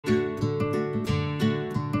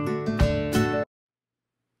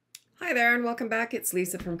Hi there and welcome back. It's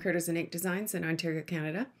Lisa from Critters'n Ink Designs in Ontario,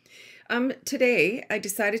 Canada. Today I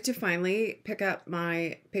decided to finally pick up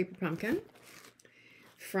my paper pumpkin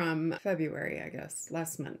from February, I guess,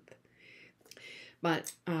 last month.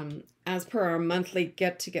 But as per our monthly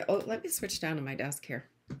get-together, oh, let me switch down to my desk here.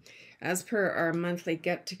 As per our monthly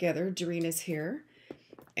get-together, Doreen's here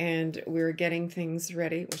and we're getting things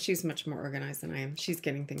ready. Well, she's much more organized than I am. She's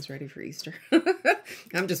getting things ready for Easter.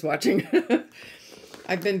 I'm just watching.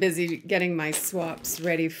 I've been busy getting my swaps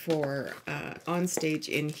ready for on stage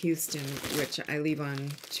in Houston, which I leave on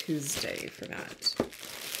Tuesday for that.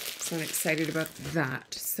 So I'm excited about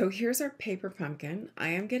that. So here's our paper pumpkin. I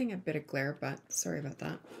am getting a bit of glare, but sorry about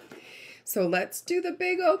that. So let's do the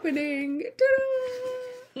big opening.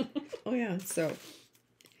 Ta-da! Oh yeah, so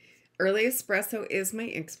Early Espresso is my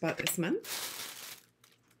ink spot this month.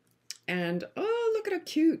 And oh, look at how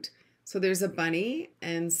cute. So there's a bunny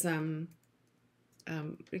and some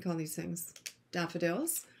what do you call these things?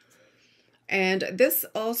 Daffodils. And this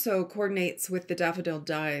also coordinates with the daffodil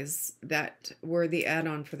dies that were the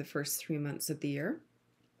add-on for the first 3 months of the year.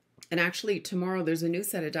 And actually tomorrow there's a new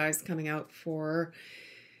set of dies coming out for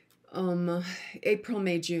April,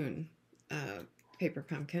 May, June paper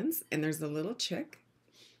pumpkins. And there's a little chick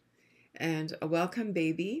and a welcome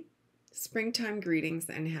baby, springtime greetings,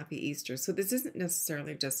 and happy Easter. So this isn't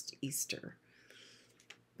necessarily just Easter.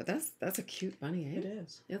 But that's a cute bunny, eh? It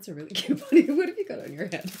is. That's a really cute bunny. What have you got on your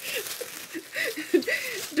head?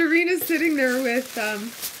 Doreen is sitting there with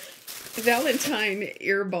Valentine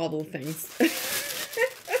ear bauble things.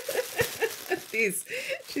 These.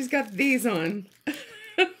 She's got these on.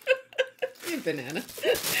 You banana.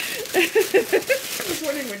 I was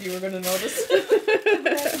wondering when you were going to notice. I've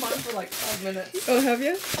had them on for like 5 minutes. Oh, have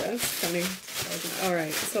you? That's funny. All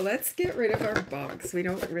right, so let's get rid of our box. We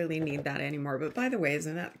don't really need that anymore. But by the way,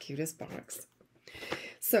 isn't that the cutest box?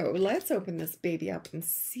 So let's open this baby up and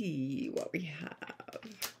see what we have.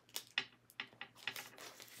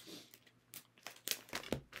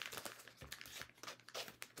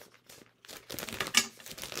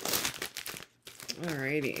 All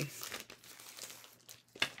righty.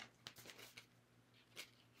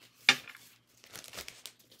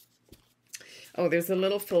 Oh, there's a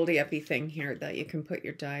little foldy-uppy thing here that you can put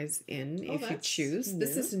your dies in if you choose. New.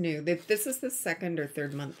 This is new. This is the second or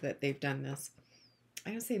third month that they've done this.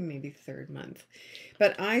 I would say maybe third month.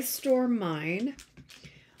 But I store mine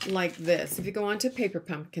like this. If you go on to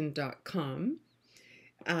paperpumpkin.com,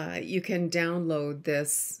 you can download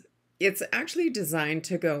this. It's actually designed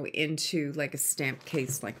to go into like a stamp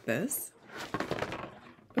case like this.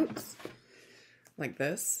 Oops. Like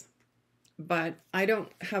this. But I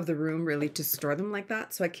don't have the room really to store them like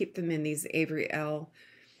that, so I keep them in these Avery L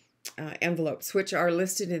envelopes, which are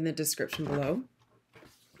listed in the description below.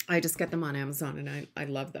 I just get them on Amazon, and I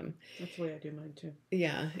love them. That's the way I do mine too.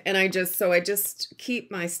 Yeah, and I just keep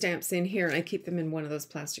my stamps in here, and I keep them in one of those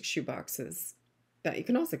plastic shoe boxes that you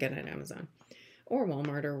can also get at Amazon or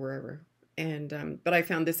Walmart or wherever. And but I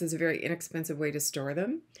found this is a very inexpensive way to store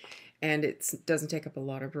them, and it doesn't take up a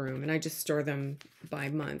lot of room, and I just store them by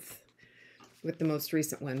month, with the most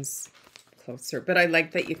recent ones closer. But I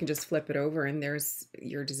like that you can just flip it over and there's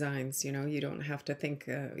your designs, you know. You don't have to think,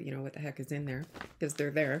 you know, what the heck is in there because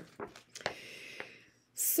they're there.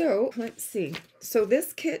 So let's see. So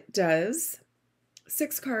this kit does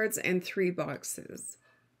 6 cards and 3 boxes.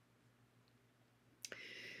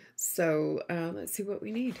 So let's see what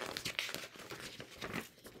we need.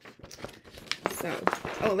 So,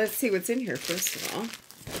 oh, let's see what's in here first of all.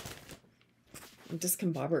 I'm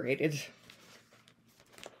discombobulated.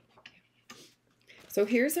 So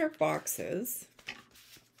here's our boxes.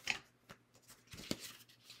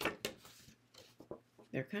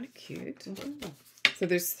 They're kind of cute. Mm-hmm. So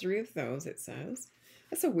there's 3 of those, it says.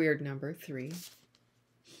 That's a weird number, 3.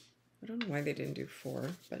 I don't know why they didn't do 4,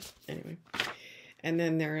 but anyway. And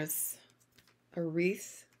then there's a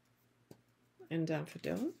wreath and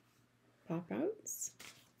daffodil pop-outs.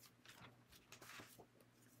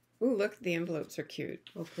 Ooh, look, the envelopes are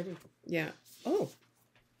cute. Oh, pretty. Yeah. Oh.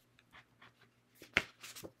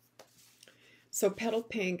 So petal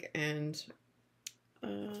pink and I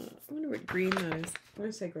wonder what green that is. I'm going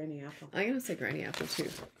to say granny apple. I'm going to say granny apple too.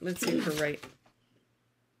 Let's see if we're right.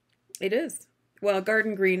 It is. Well,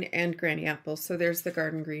 garden green and granny apple. So there's the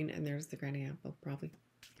garden green and there's the granny apple probably.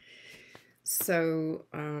 So,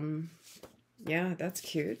 yeah, that's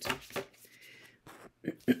cute.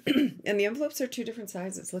 And the envelopes are 2 different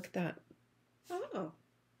sizes. Look at that. Oh.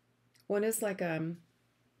 One is like, what do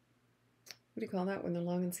you call that when they're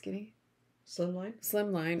long and skinny? Slimline?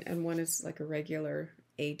 Slimline, and one is like a regular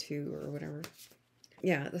A2 or whatever.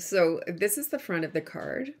 Yeah, so this is the front of the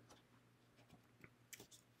card.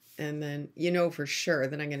 And then you know for sure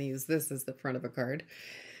that I'm going to use this as the front of a card.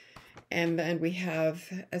 And then we have,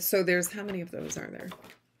 so there's, how many of those are there?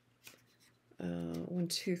 1,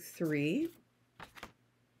 2, 3.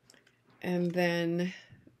 And then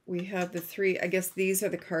we have the 3, I guess these are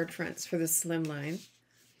the card fronts for the slimline.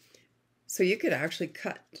 So you could actually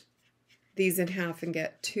cut these in half and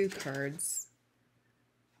get 2 cards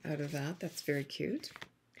out of that. That's very cute.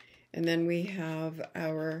 And then we have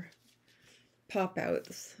our pop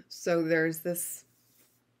outs. So there's this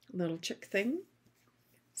little chick thing,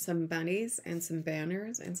 some bunnies and some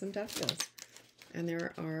banners and some daffodils. And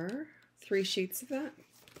there are 3 sheets of that.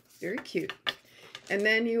 Very cute. And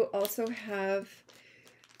then you also have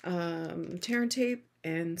tear and tape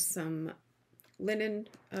and some linen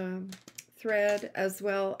thread, as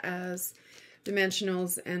well as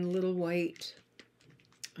dimensionals and little white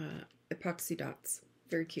epoxy dots.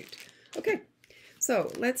 Very cute. Okay,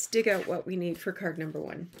 so let's dig out what we need for card number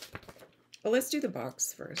 1. Well, let's do the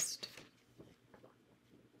box first.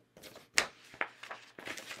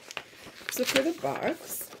 So for the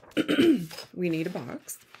box, we need a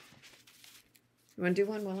box. You want to do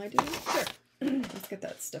one while I do it? Sure. Let's get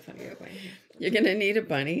that stuff out of your way. You're going to need a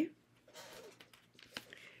bunny.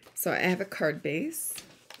 So I have a card base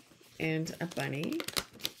and a bunny.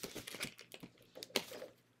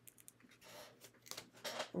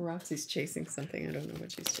 Roxy's chasing something. I don't know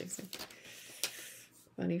what she's chasing.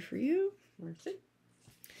 Bunny for you. Mercy.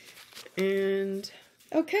 And,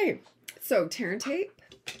 okay. So, tear and tape.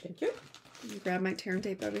 Thank you. You grab my tear and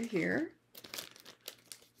tape over here.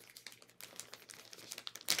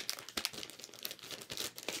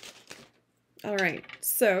 All right.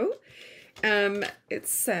 So, it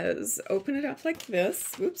says, open it up like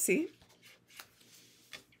this. Whoopsie.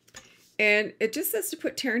 And it just says to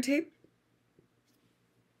put tear and tape.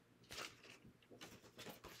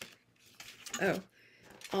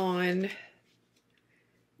 On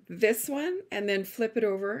this one, and then flip it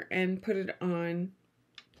over and put it on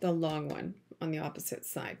the long one on the opposite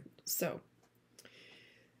side. So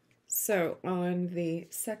on the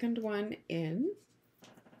second one in,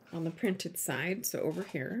 on the printed side, so over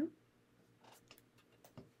here,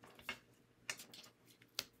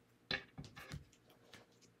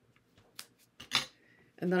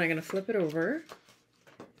 and then I'm going to flip it over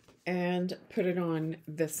and put it on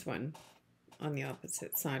this one on the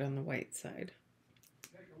opposite side, on the white side.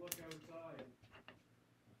 Take a look outside.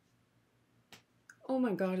 Oh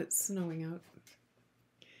my God, it's snowing out.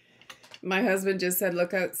 My husband just said,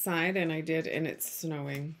 look outside, and I did, and it's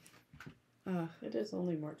snowing. It is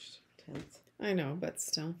only March 10th. I know, but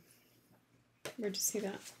still. Where'd you see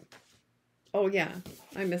that? Oh yeah,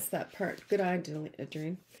 I missed that part. Good eye,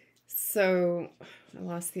 Adrienne. So, I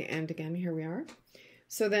lost the end again. Here we are.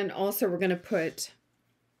 So then also we're going to put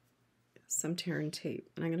some tear and tape,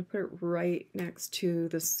 and I'm going to put it right next to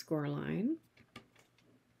the score line.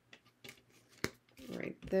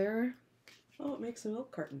 Right there. Oh, it makes a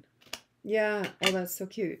milk carton. Yeah, oh, that's so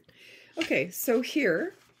cute. Okay, so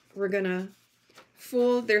here we're going to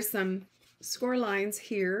fold, there's some score lines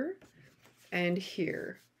here and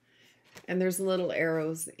here, and there's little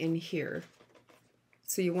arrows in here.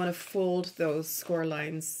 So you want to fold those score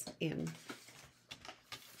lines in.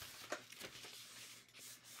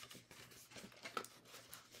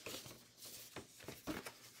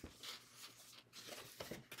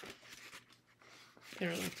 There,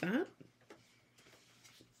 like that.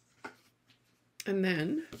 And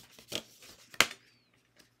then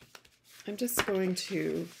I'm just going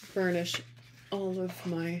to burnish all of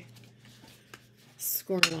my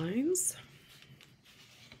score lines.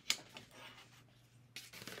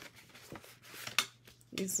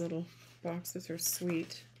 These little boxes are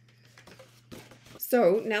sweet.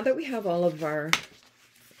 So now that we have all of our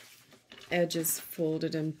edges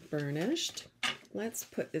folded and burnished, let's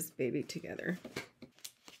put this baby together.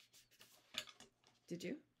 Did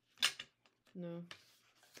you? No.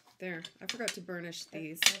 There. I forgot to burnish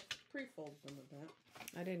these. I pre-fold them with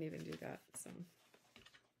that. I didn't even do that, so.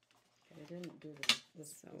 I didn't do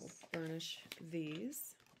this. So burnish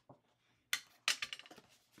these.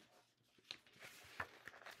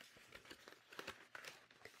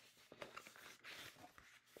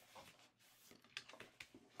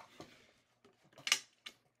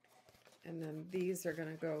 And then these are going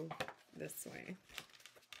to go this way.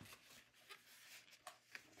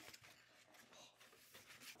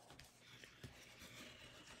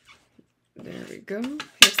 There we go.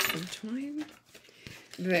 Here's some twine.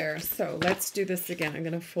 There. So let's do this again. I'm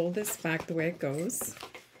going to fold this back the way it goes.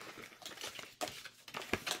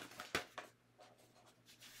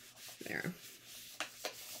 There.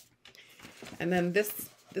 And then this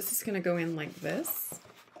is going to go in like this.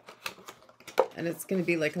 And it's going to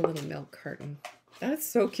be like a little milk carton. That's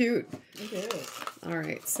so cute. It is. All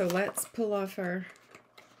right, so let's pull off our,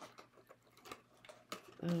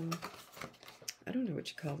 I don't know what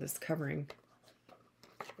you call this covering.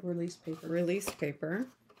 Release paper. Release paper.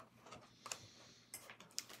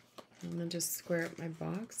 And then just square up my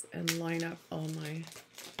box and line up all my,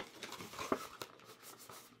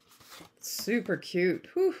 super cute.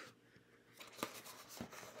 Whew.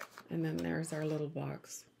 And then there's our little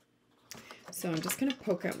box. So I'm just going to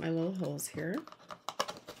poke out my little holes here.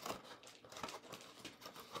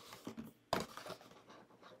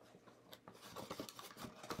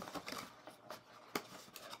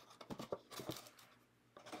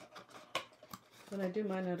 When I do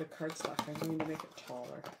mine out of cardstock, I'm going to make it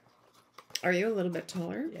taller. Are you a little bit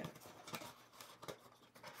taller? Yeah.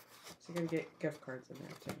 So you're going to get gift cards in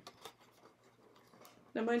there too.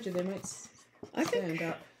 Now mind you, they might stand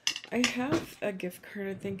up. I have a gift card,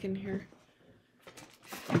 I think, in here.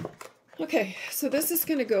 Okay, so this is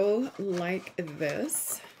going to go like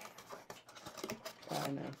this.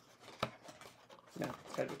 No. No,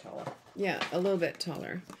 it's got to be taller. Yeah, a little bit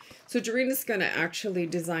taller. So Doreen's going to actually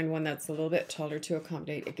design one that's a little bit taller to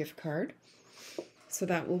accommodate a gift card. So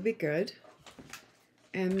that will be good.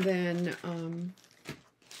 And then,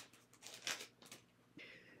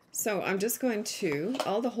 so I'm just going to,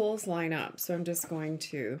 all the holes line up. So I'm just going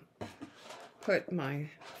to put my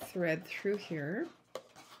thread through here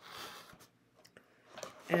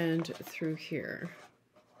and through here.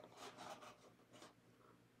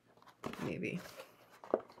 Maybe.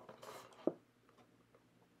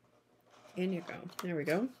 In you go. There we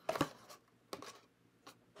go.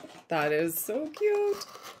 That is so cute.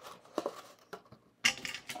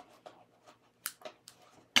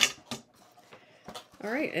 All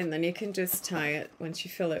right, and then you can just tie it once you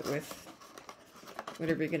fill it with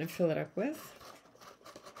whatever you're going to fill it up with.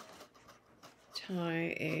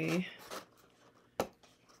 Tie a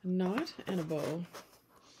knot and a bow.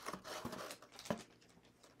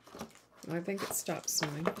 I think it stopped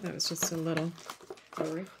snowing. That was just a little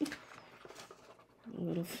flurry. A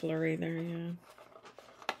little flurry there, yeah.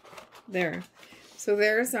 There. So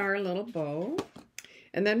there's our little bow.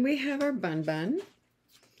 And then we have our bun bun.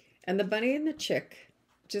 And the bunny and the chick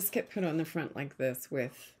just get put on the front like this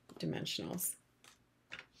with dimensionals,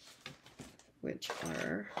 which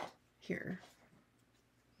are here.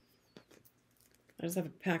 I just have a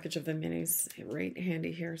package of the minis right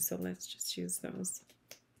handy here, so let's just use those.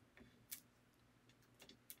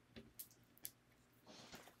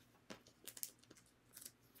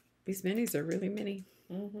 These minis are really mini.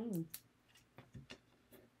 Mm-hmm.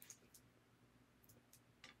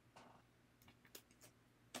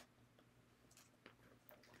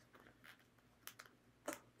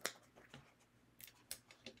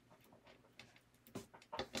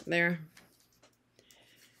 There.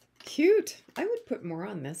 Cute. I would put more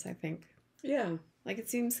on this, I think. Yeah. Like, it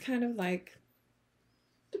seems kind of like...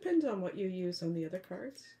 Depends on what you use on the other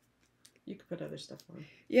cards. You could put other stuff on.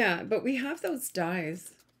 Yeah, but we have those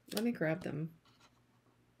dies. Let me grab them.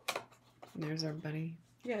 And there's our bunny.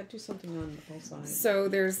 Yeah, do something on the whole side. So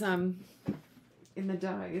there's, in the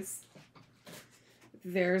dies,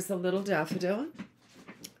 there's a little daffodil.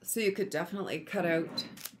 So you could definitely cut out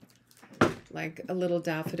like a little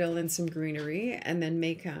daffodil and some greenery and then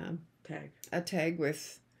make a tag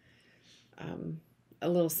with a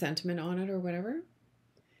little sentiment on it or whatever.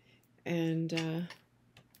 And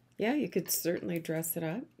yeah, you could certainly dress it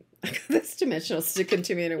up. This dimensional sticking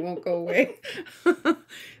to me and it won't go away.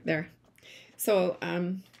 There. So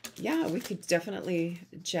yeah, we could definitely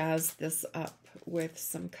jazz this up with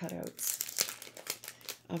some cutouts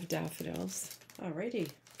of daffodils. Alrighty.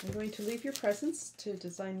 I'm going to leave your presents to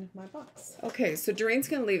design my box. Okay, so Doreen's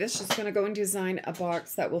going to leave us. She's going to go and design a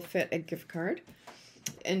box that will fit a gift card.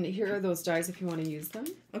 And here are those dies if you want to use them.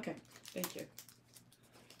 Okay, thank you.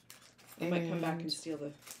 I might come back and steal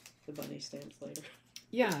the bunny stamps later.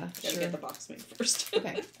 Yeah, Gotta sure. get the box made first.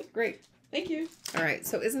 Okay, great. Thank you. All right,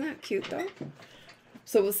 so isn't that cute though?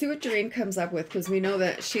 So we'll see what Doreen comes up with because we know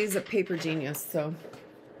that she's a paper genius. So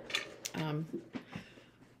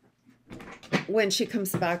when she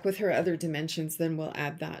comes back with her other dimensions, then we'll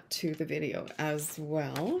add that to the video as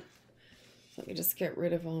well. Let me just get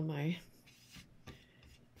rid of all my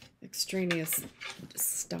extraneous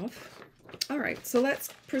stuff. All right, so let's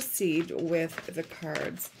proceed with the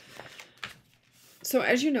cards. So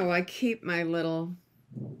as you know, I keep my little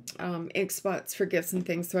ink spots for gifts and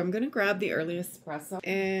things. So I'm going to grab the early espresso.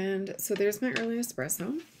 And so there's my early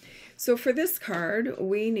espresso. So for this card,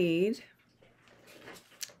 we need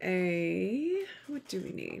what do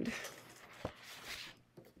we need?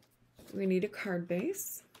 We need a card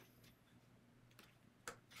base.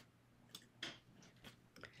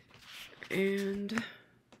 And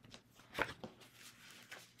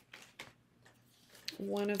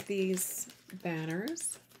one of these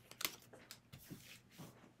banners.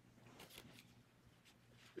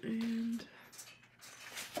 And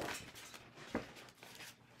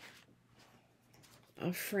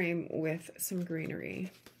a frame with some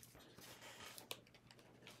greenery.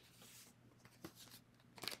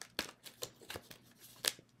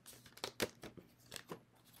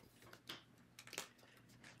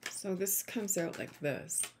 So this comes out like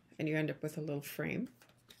this, and you end up with a little frame.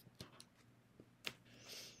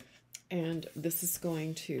 And this is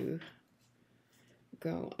going to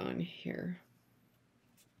go on here.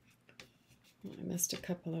 I missed a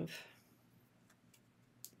couple of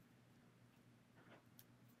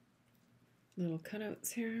little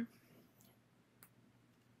cutouts here.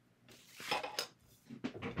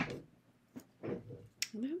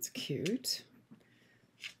 Well, that's cute.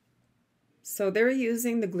 So they're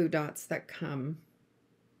using the glue dots that come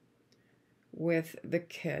with the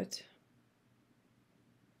kit,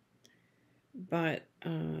 but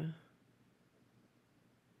I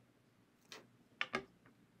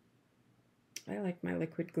like my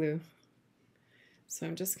liquid glue. So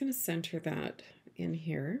I'm just going to center that in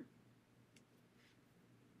here.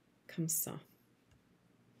 Comme ça.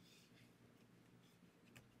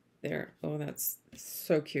 There. Oh, that's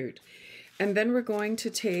so cute. And then we're going to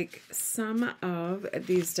take some of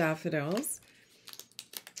these daffodils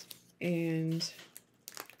and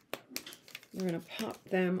we're going to pop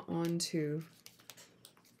them onto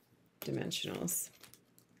dimensionals.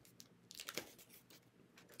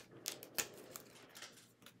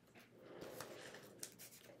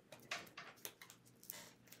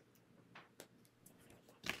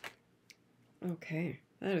 Okay,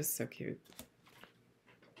 that is so cute.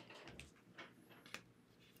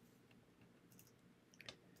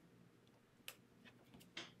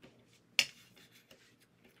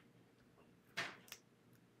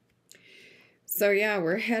 So yeah,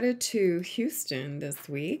 we're headed to Houston this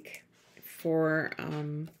week for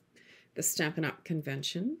the Stampin' Up!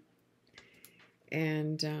 Convention.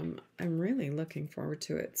 And I'm really looking forward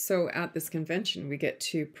to it. So at this convention, we get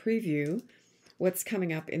to preview what's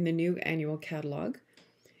coming up in the new annual catalog.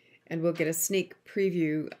 And we'll get a sneak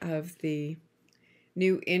preview of the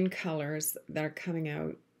new in colors that are coming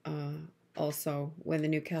out also when the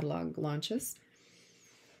new catalog launches.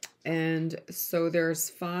 And so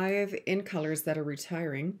there's 5 in colors that are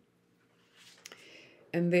retiring.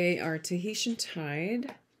 And they are Tahitian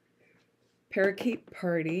Tide, Parakeet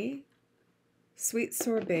Party, Sweet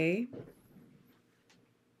Sorbet,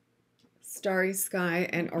 Starry Sky,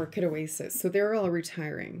 and Orchid Oasis. So they're all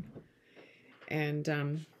retiring. And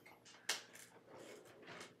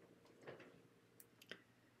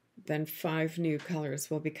then 5 new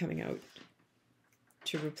colors will be coming out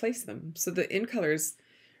to replace them. So the in colors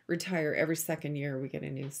retire every second year. We get a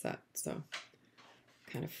new set. So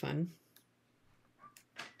kind of fun.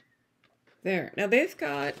 There. Now they've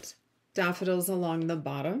got daffodils along the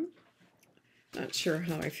bottom. Not sure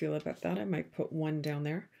how I feel about that. I might put one down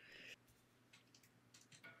there.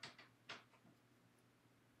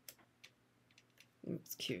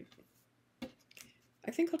 It's cute.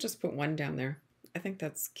 I think I'll just put one down there. I think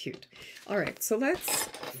that's cute. All right, so let's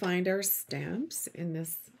find our stamps in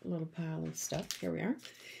this little pile of stuff. Here we are.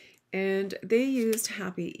 And they used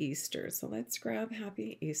Happy Easter. So let's grab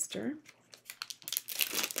Happy Easter.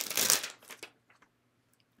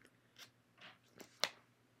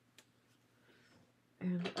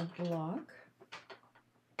 And a block.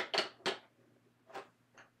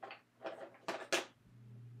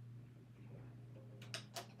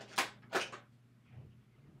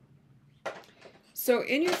 So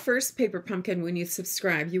in your first paper pumpkin, when you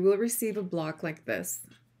subscribe, you will receive a block like this.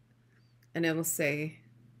 And it'll say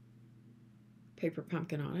paper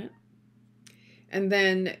pumpkin on it. And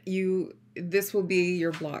then this will be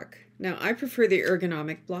your block. Now I prefer the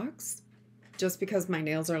ergonomic blocks just because my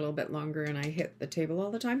nails are a little bit longer and I hit the table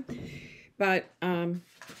all the time. But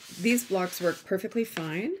these blocks work perfectly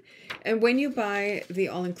fine. And when you buy the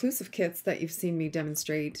all-inclusive kits that you've seen me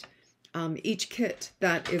demonstrate, each kit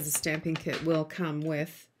that is a stamping kit will come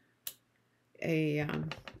with a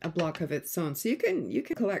block of its own. So you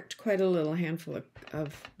can collect quite a little handful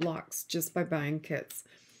of blocks just by buying kits.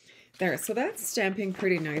 There, so that's stamping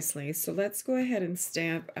pretty nicely. So let's go ahead and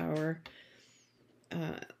stamp our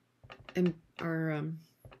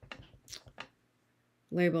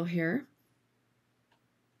label here.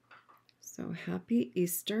 So Happy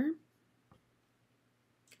Easter.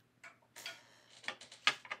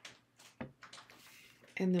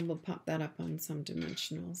 And then we'll pop that up on some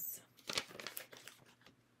dimensionals.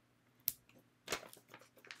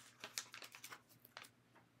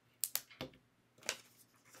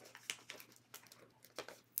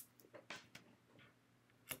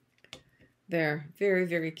 There, very,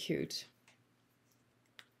 very cute.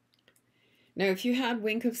 Now, if you had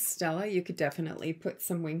Wink of Stella, you could definitely put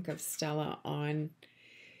some Wink of Stella on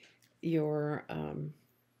your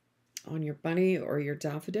bunny or your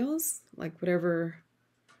daffodils, like whatever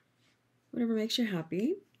makes you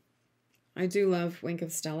happy. I do love Wink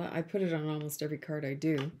of Stella. I put it on almost every card I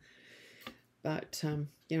do, but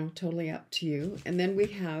you know, totally up to you. And then we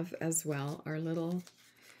have as well our little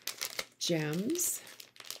gems.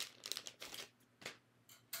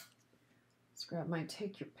 Let's grab my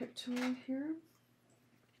Take Your Pick tool here.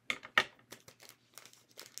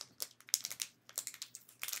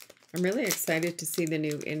 I'm really excited to see the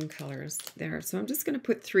new in colors there. So I'm just going to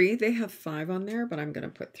put 3. They have 5 on there, but I'm going to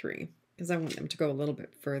put 3 because I want them to go a little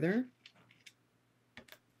bit further.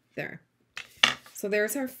 There. So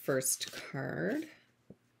there's our first card.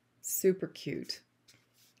 Super cute.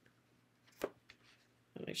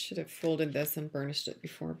 And I should have folded this and burnished it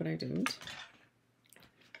before, but I didn't.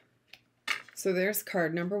 So there's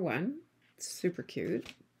card number 1. Super cute.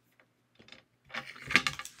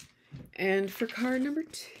 And for card number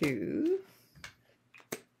 2,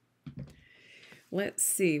 let's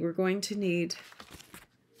see, we're going to need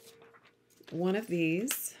one of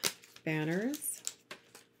these banners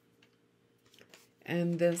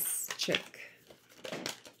and this chick,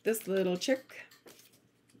 this little chick,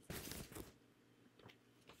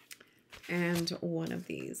 and one of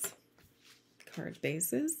these card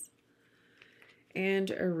bases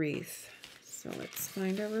and a wreath. So let's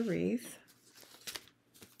find our wreath.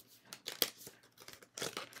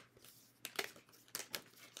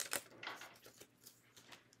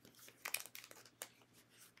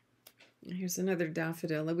 Here's another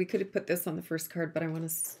daffodil. We could have put this on the first card, but I want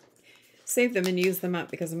to save them and use them up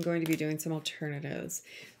because I'm going to be doing some alternatives.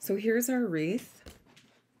 So here's our wreath.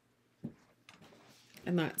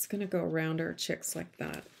 And that's going to go around our chicks like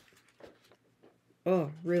that.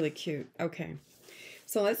 Oh, really cute. Okay.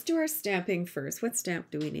 So let's do our stamping first. What stamp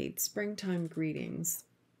do we need? Springtime Greetings.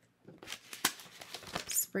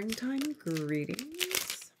 Springtime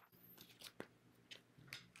Greetings.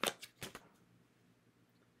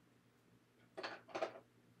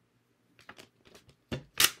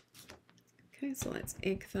 Okay, so let's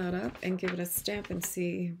ink that up and give it a stamp and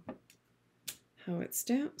see how it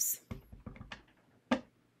stamps.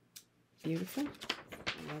 Beautiful.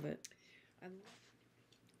 I love it.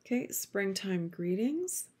 Okay, Springtime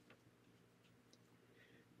Greetings.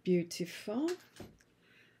 Beautiful.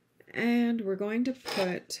 And we're going to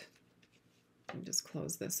put, let me just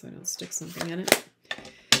close this so I don't stick something in it.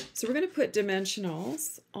 So we're going to put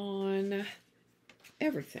dimensionals on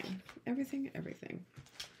everything. Everything.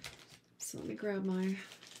 So let me grab my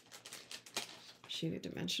sheet of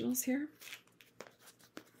dimensionals here.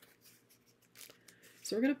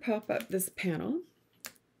 So we're going to pop up this panel.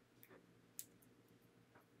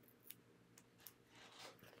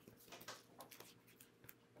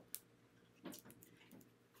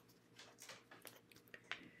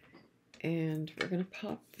 And we're going to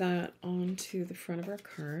pop that onto the front of our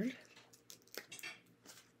card.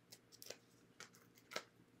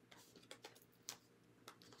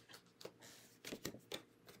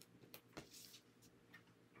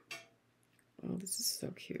 Oh, this is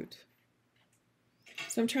so cute.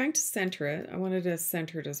 So I'm trying to center it. I wanted as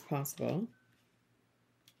centered as possible.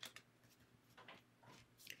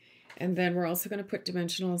 And then we're also going to put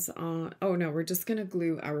dimensionals on. Oh no, we're just going to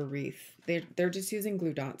glue our wreath. They're just using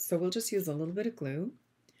glue dots, so we'll just use a little bit of glue.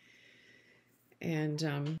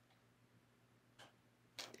 And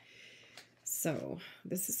so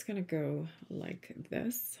this is going to go like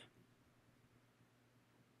this.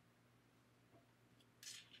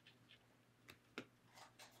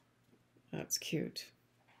 That's cute.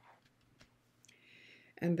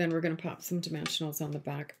 And then we're going to pop some dimensionals on the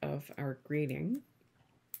back of our greeting.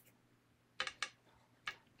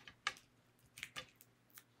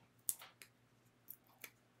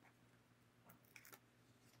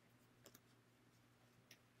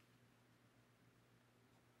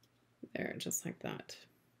 There, just like that.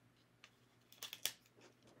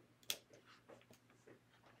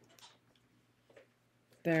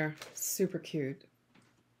 There, super cute.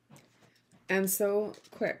 And so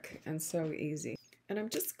quick and so easy. And I'm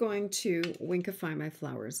just going to winkify my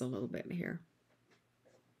flowers a little bit here.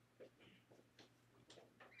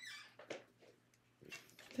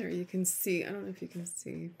 There you can see, I don't know if you can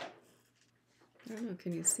see. I don't know,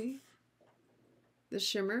 can you see the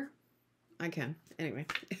shimmer? I can. Anyway,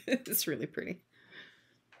 it's really pretty.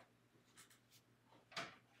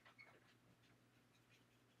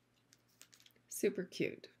 Super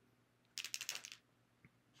cute.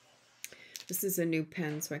 This is a new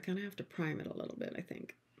pen, so I kind of have to prime it a little bit, I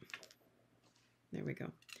think. There we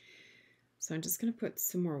go. So I'm just going to put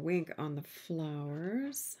some more wink on the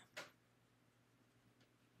flowers.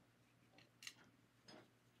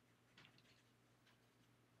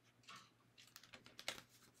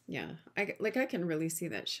 Yeah, I can really see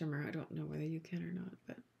that shimmer. I don't know whether you can or not,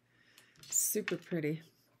 but super pretty.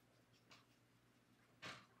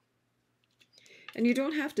 And you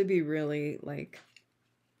don't have to be really, like,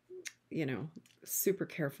 you know, super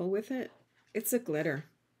careful with it. It's a glitter.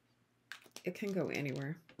 It can go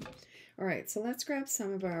anywhere. All right, so let's grab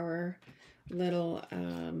some of our little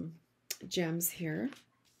gems here.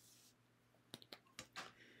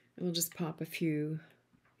 And we'll just pop a few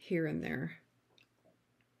here and there.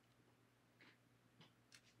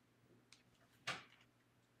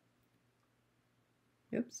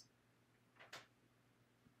 Oops.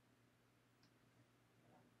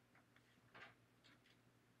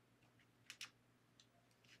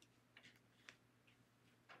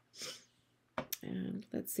 And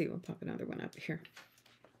let's see, we'll pop another one up here.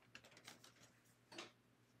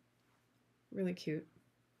 Really cute.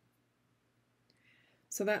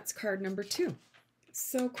 So that's card number 2.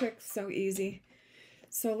 So quick, so easy.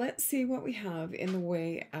 So let's see what we have in the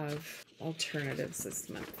way of alternatives this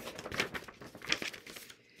month.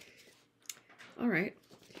 All right,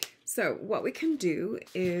 so what we can do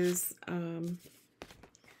is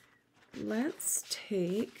let's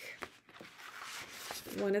take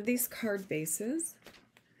one of these card bases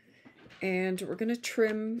and we're going to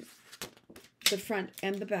trim the front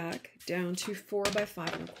and the back down to 4 by 5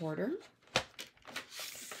 1/4.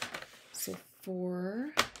 So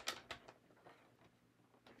 4,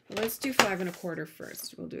 let's do 5 1/4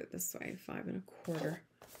 first. We'll do it this way, 5 1/4.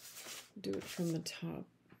 Do it from the top.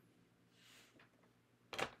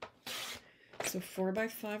 So 4 by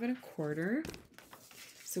 5 1/4.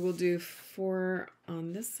 So we'll do 4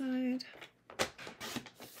 on this side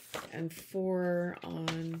and 4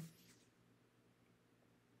 on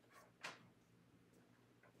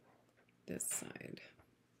this side.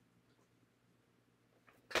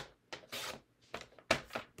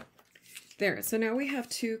 There, so now we have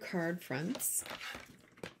 2 card fronts.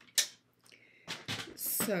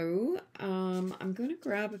 So I'm going to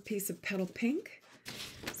grab a piece of petal pink.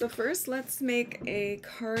 So first, let's make a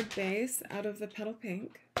card base out of the petal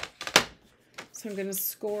pink. So I'm going to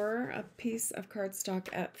score a piece of cardstock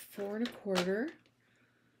at 4 1/4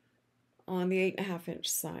 on the 8.5 inch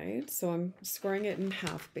side. So I'm scoring it in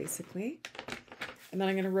half basically. And then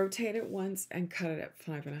I'm going to rotate it once and cut it at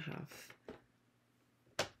 5 1/2.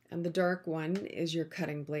 And the dark one is your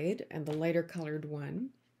cutting blade and the lighter colored one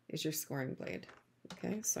is your scoring blade.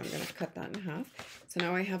 Okay, so I'm going to cut that in half. So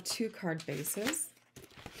now I have 2 card bases.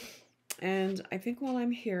 And I think while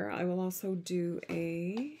I'm here, I will also do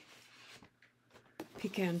a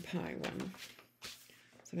pecan pie one.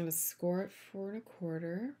 So I'm going to score it 4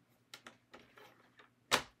 1/4.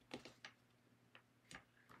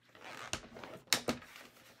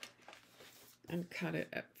 And cut it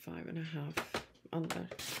at 5 1/2 on the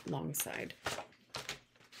long side.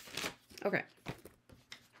 Okay.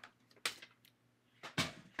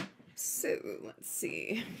 So let's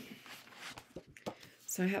see.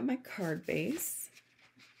 So I have my card base.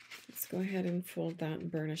 Let's go ahead and fold that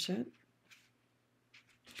and burnish it.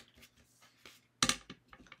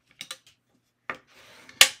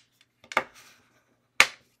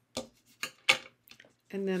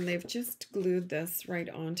 And then they've just glued this right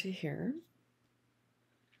onto here.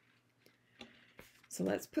 So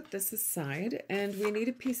let's put this aside, and we need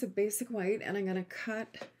a piece of basic white, and I'm going to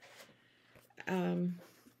cut,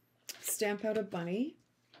 stamp out a bunny.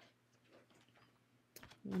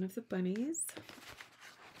 One of the bunnies.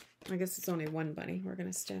 I guess it's only one bunny. We're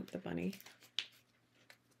going to stamp the bunny.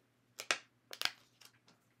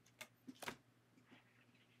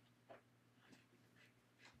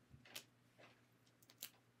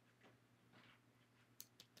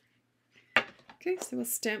 Okay, so we'll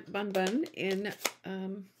stamp Bun Bun in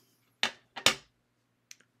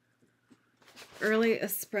Early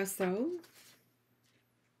Espresso.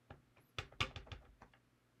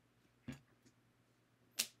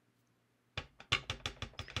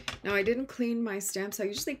 Now I didn't clean my stamps. I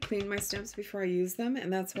usually clean my stamps before I use them,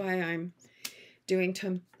 and that's why I'm doing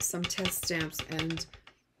some test stamps and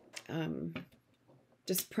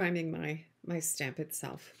just priming my stamp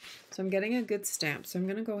itself. So I'm getting a good stamp. So I'm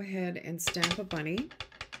going to go ahead and stamp a bunny.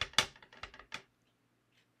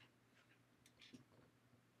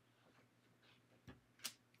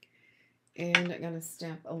 And I'm going to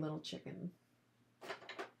stamp a little chicken.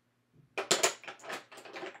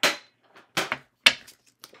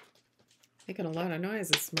 Making a lot of noise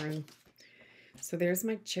this morning. So there's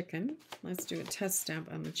my chicken. Let's do a test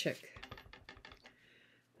stamp on the chick.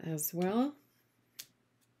 as well.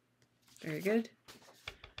 Very good.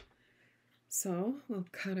 So we'll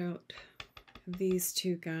cut out these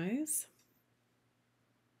two guys.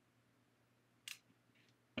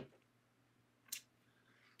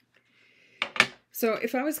 So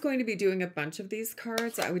if I was going to be doing a bunch of these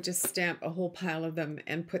cards, I would just stamp a whole pile of them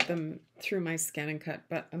and put them through my scan and cut,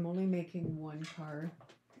 but I'm only making one card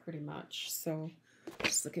pretty much. So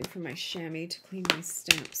just looking for my chamois to clean my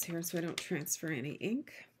stamps here so I don't transfer any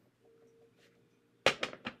ink.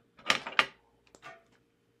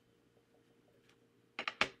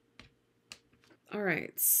 All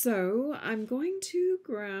right, so I'm going to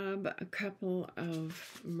grab a couple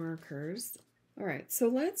of markers. All right, so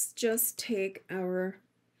let's just take I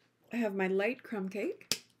have my light crumb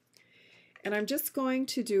cake, and I'm just going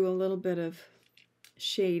to do a little bit of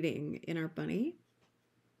shading in our bunny.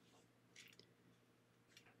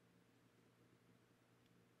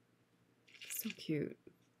 So cute.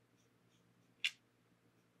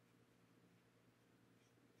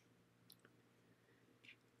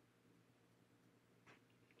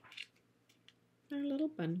 Our little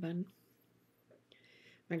bun bun.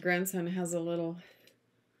 My grandson has a little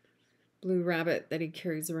blue rabbit that he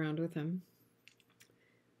carries around with him,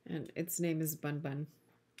 and its name is Bun Bun.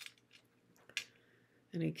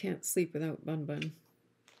 And he can't sleep without Bun Bun.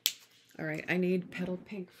 All right, I need petal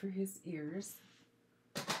pink for his ears.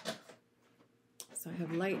 So I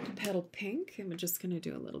have light petal pink, and we're just going to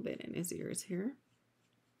do a little bit in his ears here.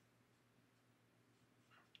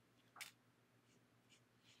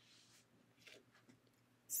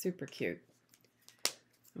 Super cute.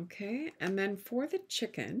 Okay, and then for the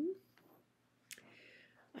chicken,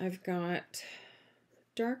 I've got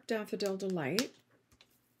Dark Daffodil Delight.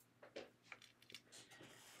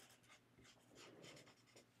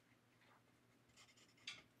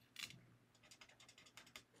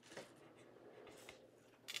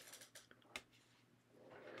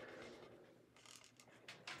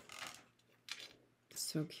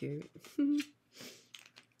 So cute.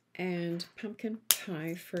 And pumpkin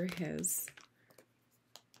pie for his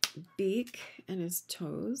beak and his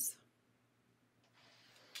toes.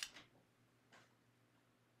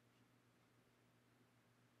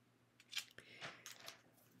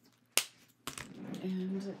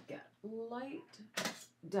 And I've got light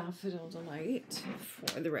Daffodil Delight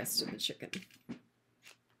for the rest of the chicken.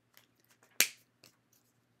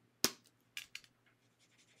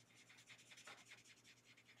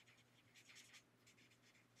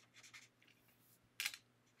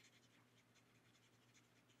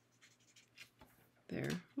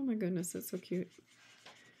 There. Oh my goodness, that's so cute.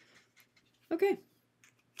 Okay.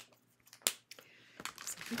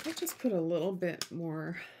 So I think I'll just put a little bit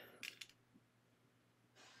more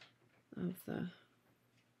of the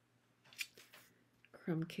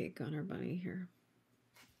crumb cake on our bunny here.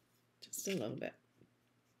 Just a little bit.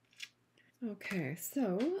 Okay,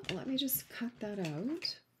 so let me just cut that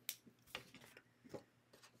out.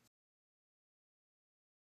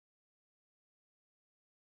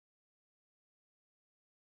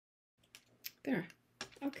 There.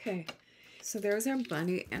 Okay, so there's our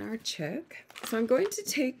bunny and our chick. So I'm going to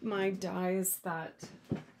take my dies that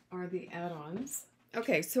are the add-ons.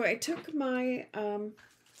 Okay, so I took my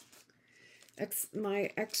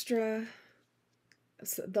extra,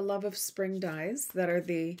 the Love of Spring dies that are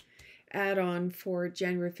the add-on for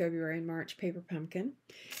January, February, and March paper pumpkin,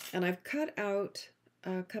 and I've cut out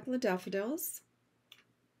a couple of daffodils,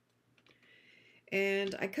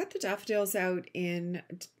 and I cut the daffodils out in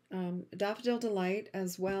Daffodil Delight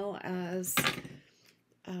as well as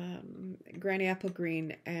Granny Apple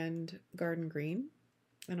Green and Garden Green,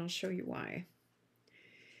 and I'll show you why.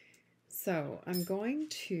 So I'm going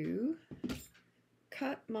to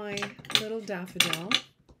cut my little daffodil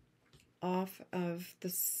off of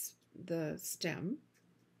the stem,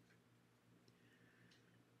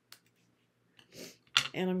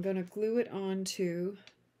 and I'm going to glue it onto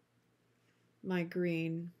my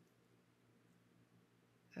green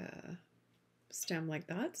stem like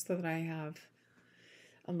that, so that I have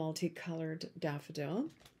a multicolored daffodil.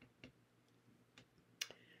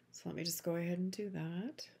 So let me just go ahead and do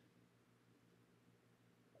that.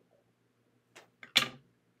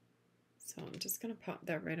 So I'm just going to pop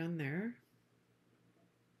that right on there.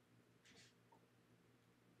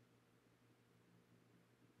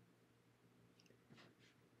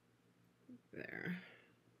 There.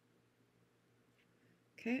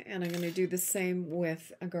 Okay, and I'm going to do the same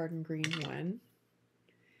with a garden green one.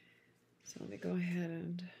 So let me go ahead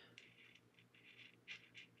and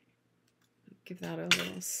give that a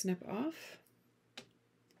little snip off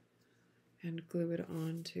and glue it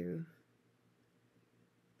onto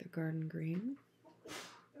the garden green.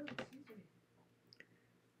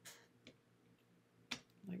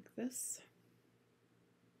 this.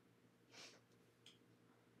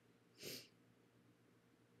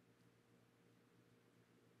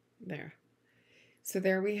 There. So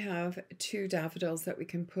there we have 2 daffodils that we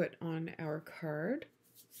can put on our card.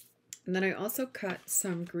 And then I also cut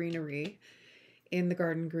some greenery in the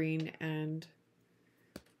garden green and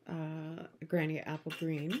granny apple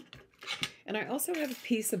green. And I also have a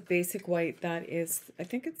piece of basic white that is, I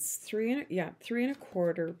think it's 3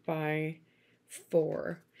 1/4 by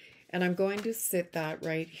 4. And I'm going to sit that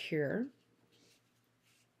right here.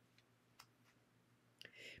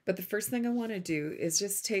 But the first thing I want to do is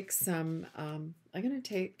just take some, I'm going to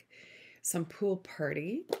take some Pool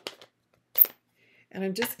Party. And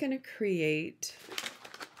I'm just going to create,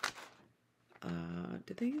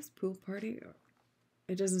 did they use Pool Party?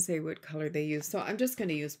 It doesn't say what color they use, so I'm just going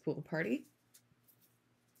to use Pool Party.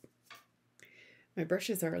 My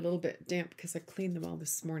brushes are a little bit damp because I cleaned them all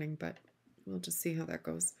this morning, but we'll just see how that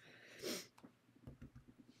goes.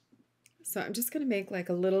 So I'm just going to make like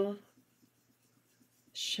a little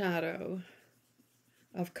shadow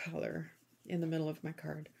of color in the middle of my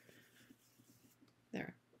card.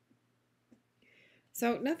 There.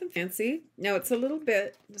 So nothing fancy. Now it's a little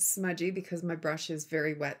bit smudgy because my brush is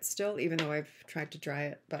very wet still, even though I've tried to dry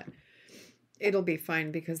it, but it'll be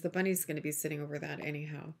fine because the bunny's going to be sitting over that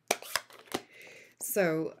anyhow.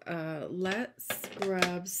 So let's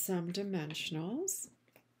grab some dimensionals.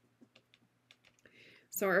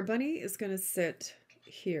 So our bunny is going to sit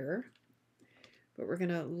here, but we're going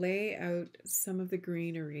to lay out some of the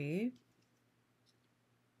greenery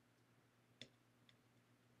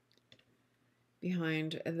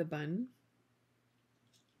behind the bun,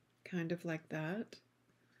 kind of like that.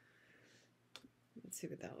 Let's see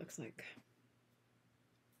what that looks like.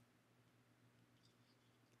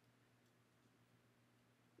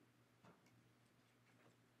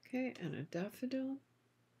 Okay, and a daffodil.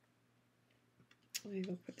 Let me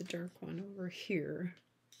go put the dark one over here.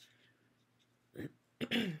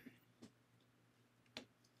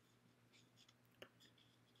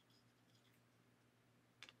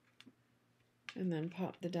 And then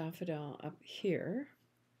pop the daffodil up here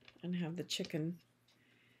and have the chicken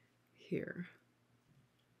here.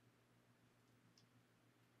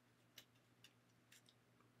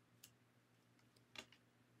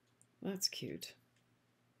 That's cute.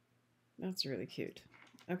 That's really cute.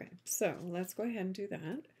 Okay, so let's go ahead and do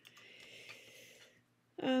that.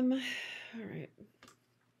 All right.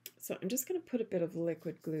 So I'm just going to put a bit of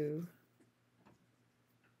liquid glue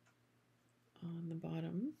on the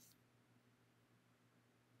bottom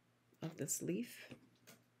of this leaf.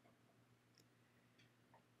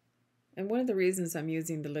 And one of the reasons I'm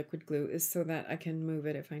using the liquid glue is so that I can move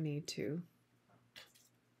it if I need to.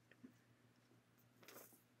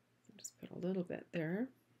 Just put a little bit there.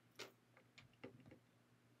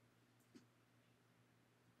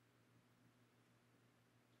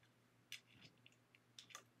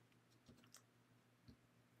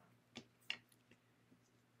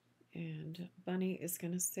 And Bunny is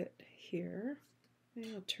going to sit here.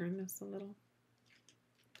 Maybe I'll turn this a little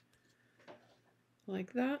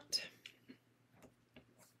like that.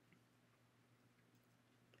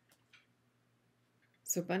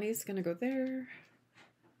 So Bunny's going to go there.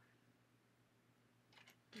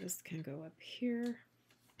 This can go up here.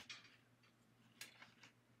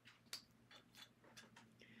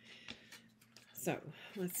 So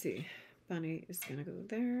let's see. Bunny is going to go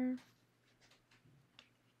there.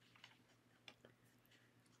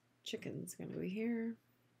 Chicken's going to be here.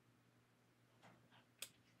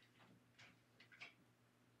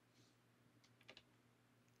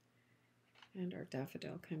 And our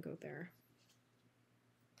daffodil can go there.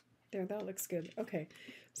 There, that looks good. Okay,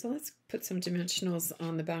 so let's put some dimensionals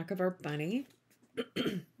on the back of our bunny.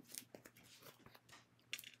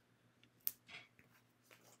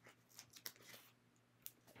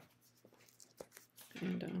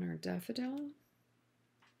 And on our daffodil.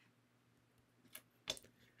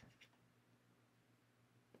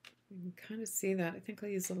 You can kind of see that. I think I'll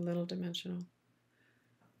use a little dimensional.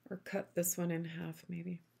 Or cut this one in half,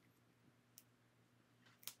 maybe.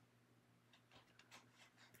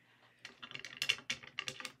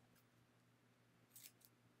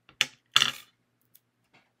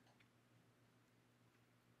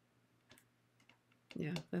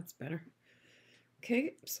 Yeah, that's better.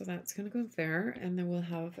 Okay, so that's going to go there, and then we'll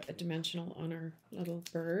have a dimensional on our little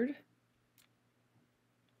bird.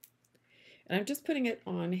 And I'm just putting it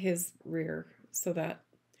on his rear so that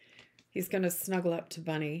he's going to snuggle up to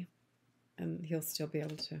Bunny, and he'll still be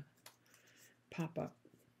able to pop up.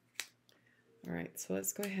 All right, so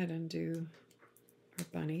let's go ahead and do our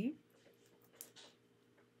bunny.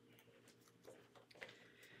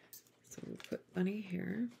 So we'll put Bunny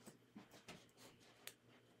here.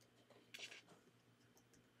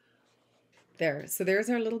 There, so there's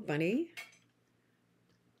our little bunny.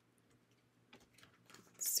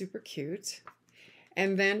 Super cute.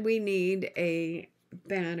 And then we need a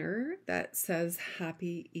banner that says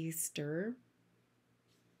Happy Easter.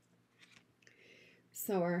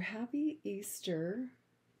 So our Happy Easter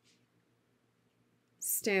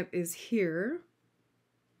stamp is here.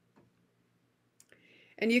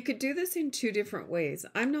 And you could do this in two different ways.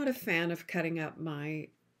 I'm not a fan of cutting up my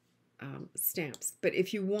stamps, but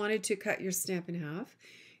if you wanted to cut your stamp in half,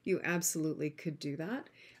 you absolutely could do that.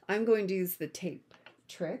 I'm going to use the tape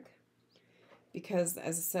trick because,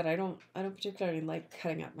 as I said, I don't particularly like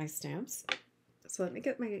cutting up my stamps. So let me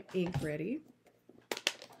get my ink ready.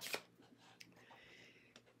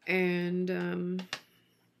 And I'm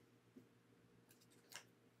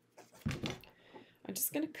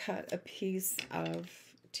just going to cut a piece of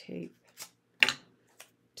tape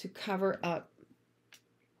to cover up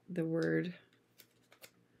the word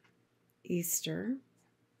Easter.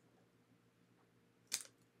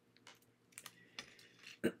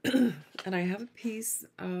 And I have a piece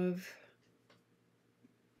of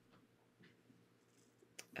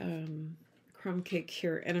crumb cake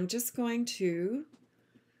here, and I'm just going to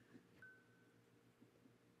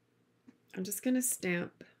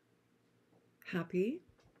stamp happy.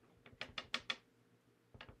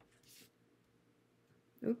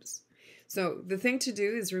 Oops. So the thing to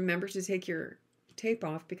do is remember to take your tape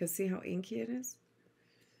off, because see how inky it is?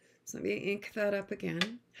 So let me ink that up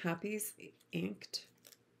again. Happy's inked.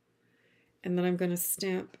 And then I'm going to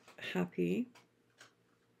stamp happy.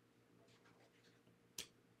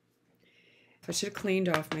 I should have cleaned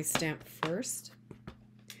off my stamp first,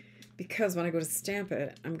 because when I go to stamp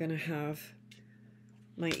it, I'm going to have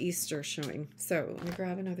my Easter showing. So let me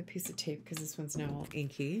grab another piece of tape, because this one's now all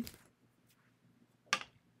inky.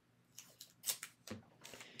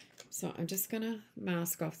 So I'm just going to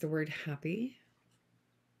mask off the word happy.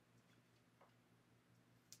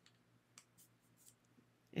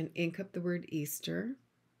 And ink up the word Easter.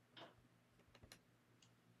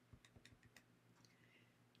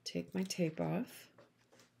 Take my tape off.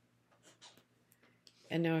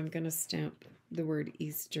 And now I'm going to stamp the word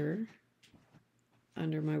Easter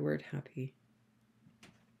under my word happy.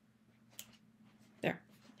 There.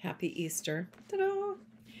 Happy Easter. Ta-da!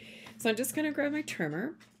 So I'm just going to grab my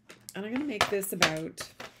trimmer. And I'm going to make this about,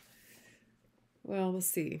 well, we'll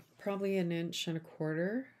see, probably 1.25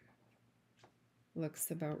 inches. Looks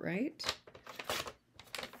about right.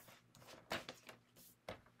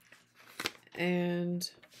 And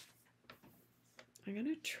I'm going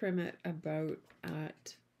to trim it about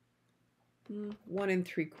at 1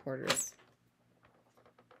 3/4.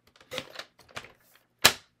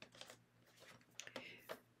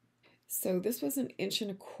 So this was 1 1/4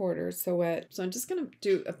 inches. So I'm just going to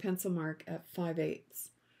do a pencil mark at 5/8.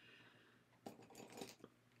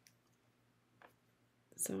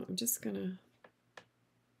 So I'm just going to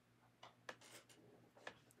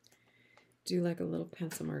do like a little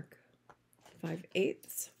pencil mark,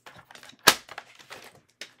 5/8.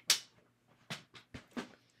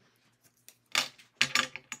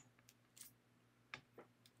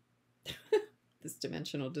 This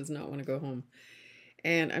dimensional does not want to go home.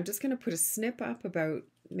 And I'm just going to put a snip up about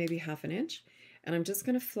maybe 1/2 inch, and I'm just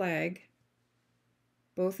going to flag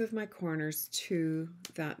both of my corners to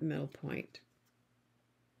that middle point.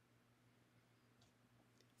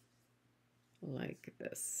 Like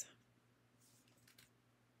this.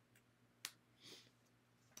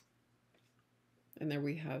 And there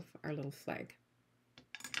we have our little flag.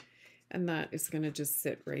 And that is going to just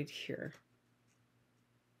sit right here.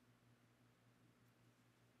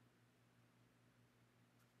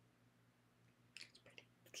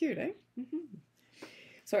 Cute, eh?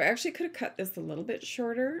 So I actually could have cut this a little bit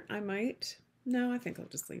shorter. I might. No, I think I'll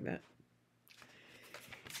just leave it.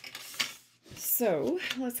 So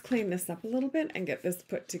let's clean this up a little bit and get this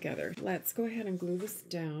put together. Let's go ahead and glue this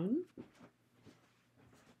down.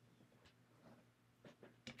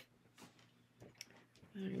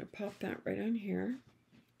 I'm going to pop that right on here.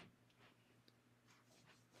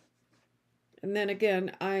 And then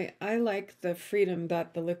again, I like the freedom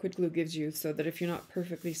that the liquid glue gives you, so that if you're not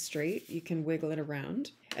perfectly straight, you can wiggle it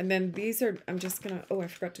around. And then these are, I'm just going to, oh, I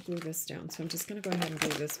forgot to glue this down. So I'm just going to go ahead and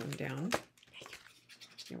glue this one down.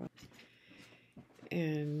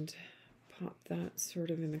 And pop that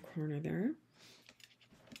sort of in the corner there.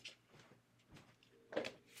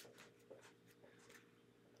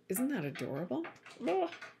 Isn't that adorable?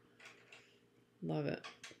 Oh, love it.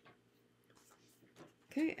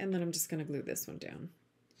 Okay, and then I'm just going to glue this one down.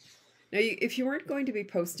 Now, if you weren't going to be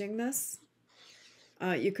posting this,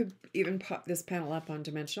 you could even pop this panel up on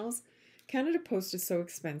dimensionals. Canada Post is so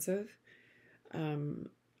expensive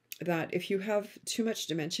that if you have too much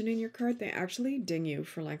dimension in your card, they actually ding you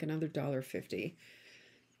for like another $1.50.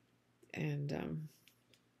 And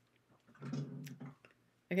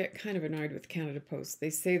I get kind of annoyed with Canada Post. They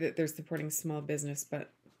say that they're supporting small business,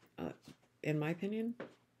 but in my opinion,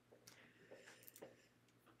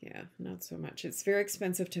 yeah, not so much. It's very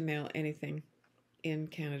expensive to mail anything in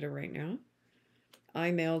Canada right now.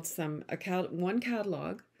 I mailed one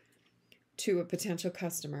catalog to a potential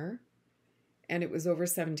customer, and it was over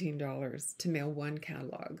 $17 to mail one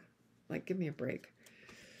catalog. Like, give me a break.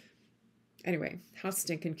 Anyway, how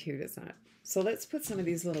stinking cute is that? So let's put some of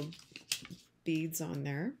these little beads on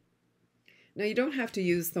there. Now, you don't have to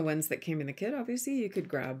use the ones that came in the kit. Obviously, you could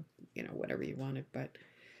grab, you know, whatever you wanted, but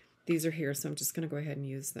these are here, so I'm just going to go ahead and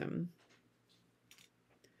use them.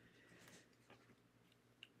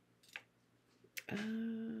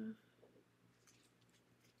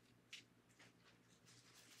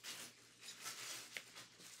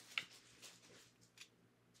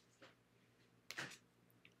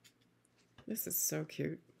 This is so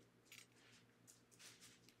cute.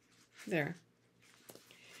 There.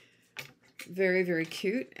 Very, very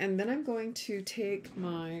cute. And then I'm going to take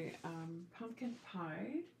my pumpkin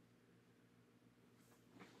pie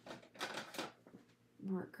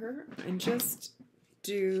marker and just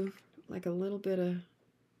do like a little bit of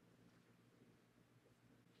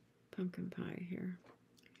pumpkin pie here.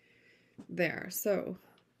 There. So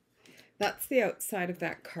that's the outside of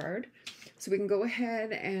that card. So we can go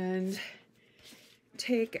ahead and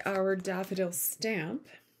take our daffodil stamp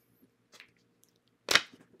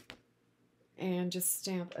and just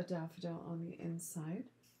stamp a daffodil on the inside.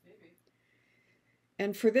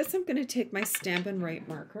 And for this, I'm going to take my Stampin' Right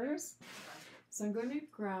markers. So I'm going to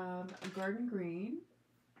grab a Garden Green,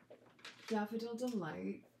 Daffodil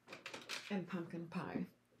Delight, and Pumpkin Pie.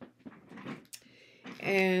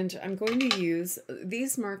 And I'm going to use,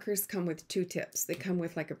 these markers come with two tips. They come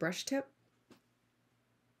with like a brush tip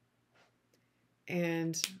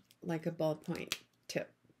and like a ballpoint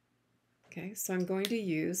tip. Okay, so I'm going to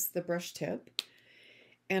use the brush tip,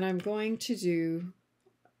 and I'm going to do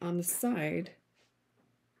on the side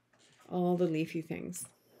all the leafy things.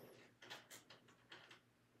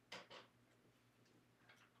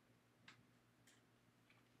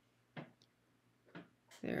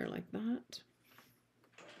 There, like that.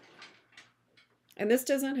 And this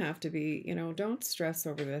doesn't have to be, you know, don't stress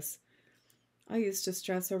over this. I used to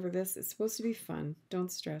stress over this. It's supposed to be fun.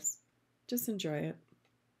 Don't stress. Just enjoy it.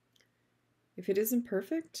 If it isn't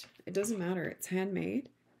perfect, it doesn't matter. It's handmade,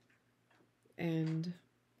 and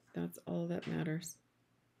that's all that matters.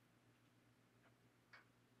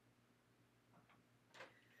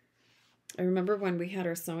 I remember when we had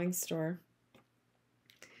our sewing store,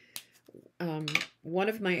 one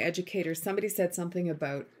of my educators, somebody said something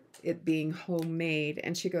about it being homemade,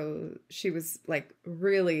 and she was like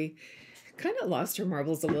really kind of lost her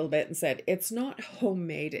marbles a little bit and said, it's not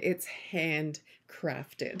homemade, it's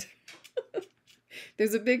handcrafted.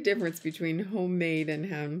 There's a big difference between homemade and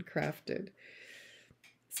handcrafted.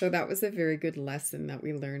 So that was a very good lesson that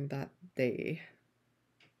we learned that day.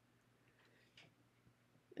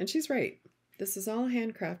 And she's right. This is all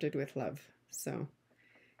handcrafted with love. So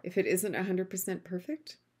if it isn't 100%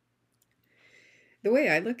 perfect, the way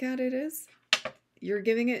I look at it is you're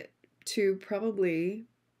giving it to probably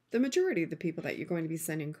the majority of the people that you're going to be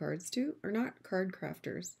sending cards to are not card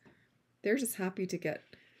crafters. They're just happy to get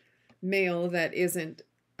mail that isn't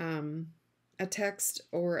a text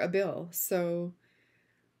or a bill. So,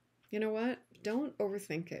 you know what? Don't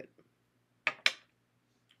overthink it.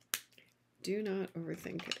 Do not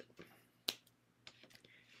overthink it.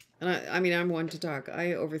 And I mean, I'm one to talk.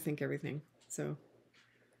 I overthink everything. So,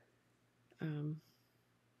 I'm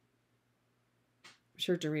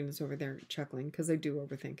sure Doreen's over there chuckling because I do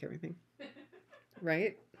overthink everything.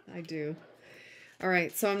 Right? I do. All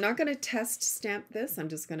right, so I'm not going to test stamp this. I'm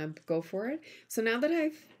just going to go for it. So now that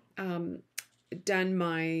I've done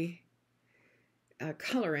my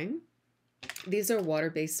coloring, these are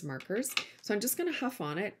water-based markers. So I'm just going to huff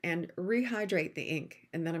on it and rehydrate the ink,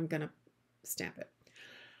 and then I'm going to stamp it.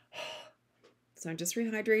 So I'm just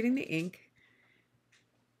rehydrating the ink.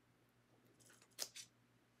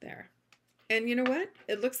 There. And you know what?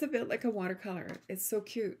 It looks a bit like a watercolor. It's so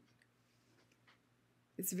cute.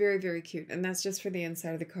 It's very, very cute. And that's just for the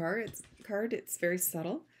inside of the card. It's very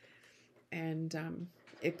subtle, and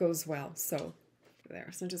it goes well. So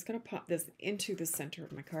there. So I'm just going to pop this into the center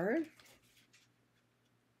of my card.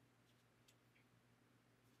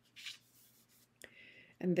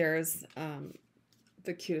 And there's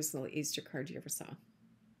the cutest little Easter card you ever saw.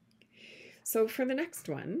 So for the next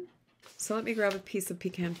one, so let me grab a piece of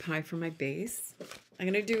pecan pie for my base. I'm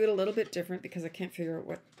going to do it a little bit different because I can't figure out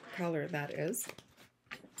what color that is.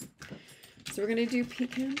 So we're going to do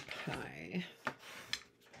pecan pie.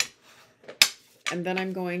 And then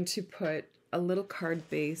I'm going to put a little card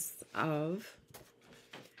base of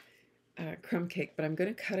crumb cake, but I'm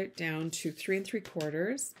going to cut it down to 3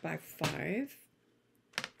 3/4 by 5.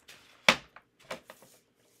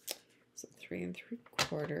 So 3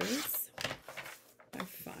 3/4 by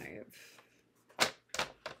 5.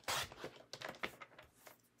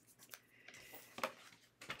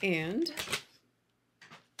 And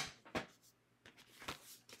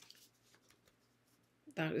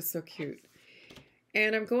that is so cute.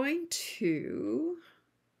 And I'm going to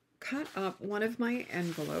cut up one of my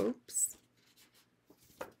envelopes.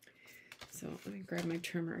 So let me grab my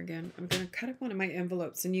trimmer again. I'm going to cut up one of my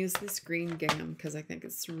envelopes and use this green gingham because I think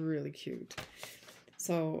it's really cute.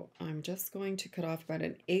 So I'm just going to cut off about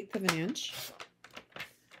 1/8 of an inch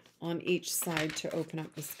on each side to open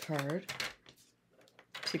up this card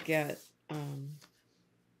to get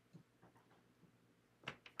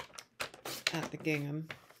at the gingham.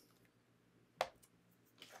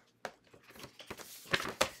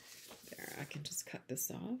 There, I can just cut this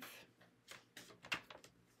off.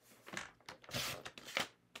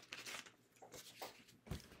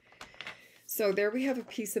 So there we have a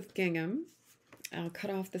piece of gingham. I'll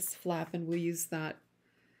cut off this flap and we'll use that.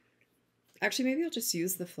 Actually, maybe I'll just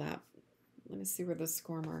use the flap. Let me see where the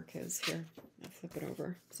score mark is here. I'll flip it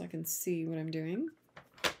over so I can see what I'm doing.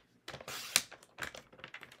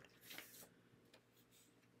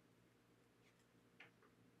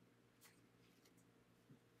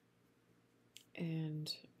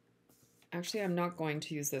 And actually, I'm not going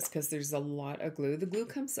to use this because there's a lot of glue. The glue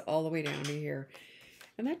comes all the way down to here.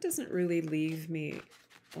 And that doesn't really leave me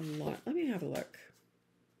a lot. Let me have a look.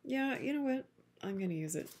 Yeah, you know what? I'm going to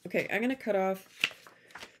use it. Okay, I'm going to cut off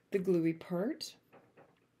the gluey part.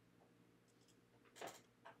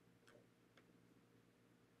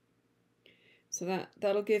 So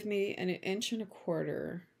that'll give me 1 1/4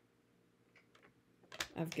 inches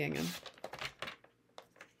of gingham.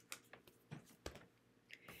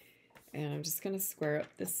 And I'm just going to square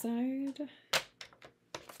up this side.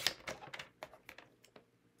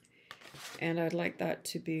 And I'd like that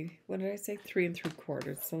to be, what did I say? 3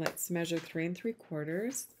 3/4. So let's measure 3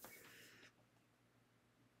 3/4.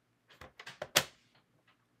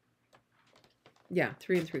 Yeah,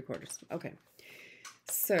 3 3/4. Okay.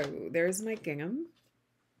 So there's my gingham.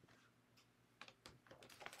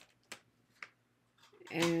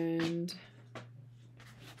 And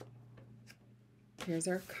here's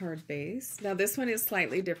our card base. Now this one is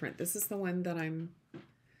slightly different. This is the one that I'm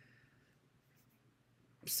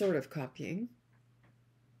sort of copying.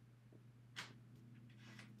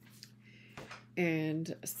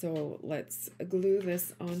 And so let's glue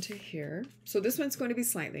this onto here. So this one's going to be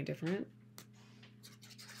slightly different.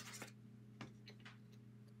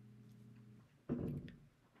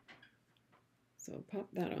 So pop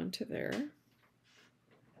that onto there.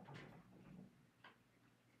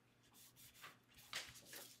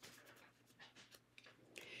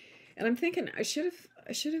 And I'm thinking I should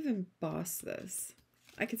have embossed this.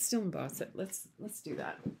 I could still emboss it. Let's do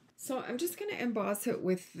that. So I'm just going to emboss it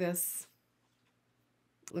with this.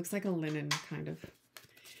 Looks like a linen kind of.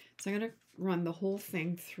 So I'm going to run the whole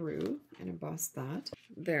thing through and emboss that.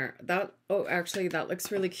 There. That. Oh, actually, that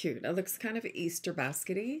looks really cute. It looks kind of Easter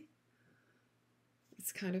baskety.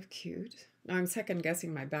 It's kind of cute. Now I'm second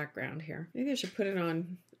guessing my background here. Maybe I should put it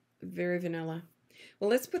on very vanilla. Well,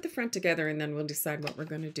 let's put the front together and then we'll decide what we're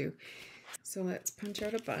going to do. So let's punch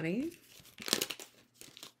out a bunny.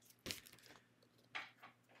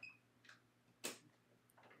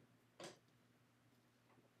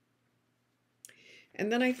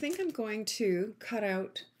 And then I think I'm going to cut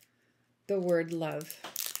out the word love.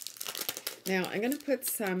 Now I'm going to put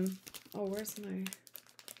some, oh,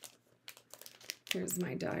 here's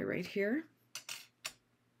my die right here.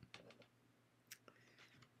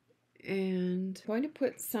 And I'm going to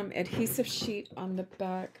put some adhesive sheet on the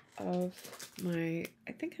back of my,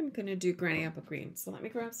 I think I'm going to do granny apple green. So let me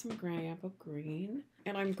grab some granny apple green.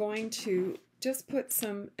 And I'm going to just put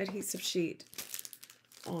some adhesive sheet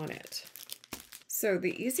on it. So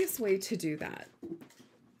the easiest way to do that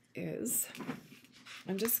is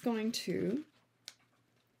I'm just going to,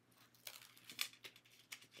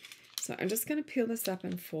 so I'm just going to peel this up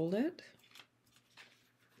and fold it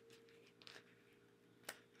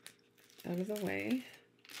out of the way.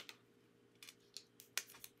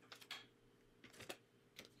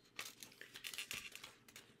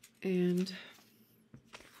 And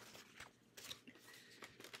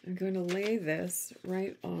I'm going to lay this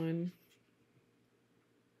right on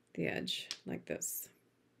the edge like this.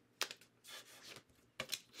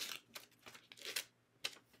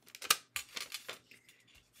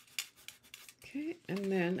 Okay,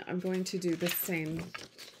 and then I'm going to do the same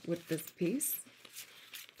with this piece.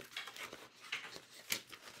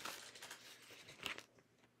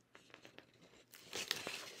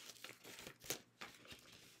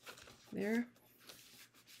 There.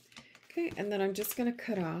 Okay, and then I'm just going to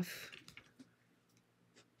cut off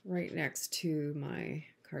right next to my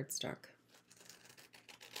cardstock.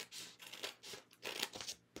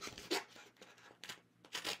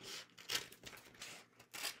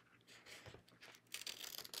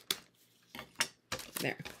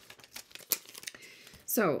 There.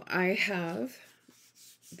 So I have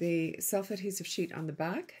the self-adhesive sheet on the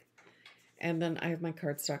back, and then I have my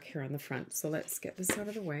cardstock here on the front. So let's get this out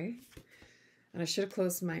of the way. And I should have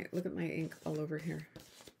closed my, look at my ink all over here,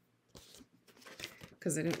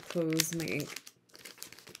 because I didn't close my ink.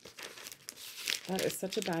 That is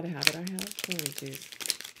such a bad habit I have. Holy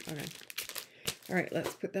jeez. Okay. All right,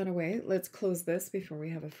 let's put that away. Let's close this before we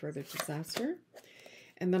have a further disaster.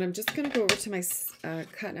 And then I'm just going to go over to my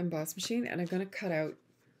cut and emboss machine, and I'm going to cut out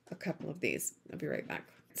a couple of these. I'll be right back.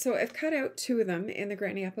 So I've cut out 2 of them in the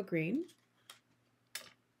Granny Apple Green,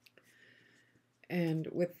 and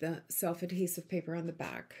with the self-adhesive paper on the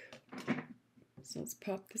back. So let's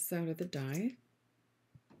pop this out of the die.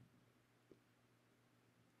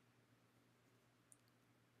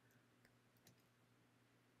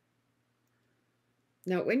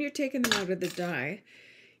 Now, when you're taking them out of the die,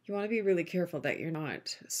 you want to be really careful that you're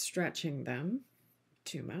not stretching them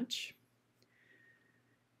too much,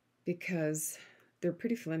 because they're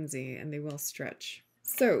pretty flimsy and they will stretch.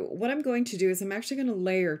 So what I'm going to do is I'm actually going to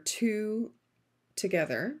layer 2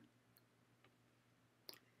 together,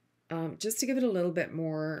 just to give it a little bit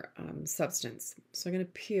more substance. So I'm going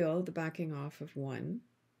to peel the backing off of one.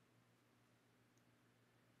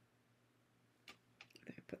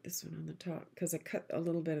 I put this one on the top because I cut a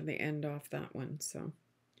little bit of the end off that one. So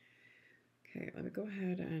okay, let me go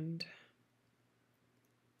ahead and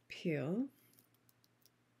peel.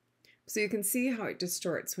 So you can see how it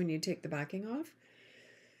distorts when you take the backing off.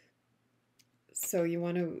 So you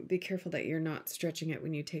want to be careful that you're not stretching it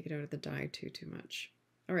when you take it out of the die too much.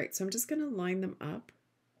 All right, so I'm just going to line them up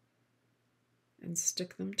and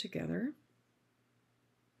stick them together.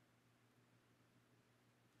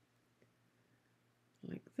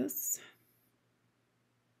 Like this.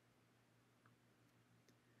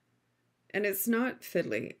 And it's not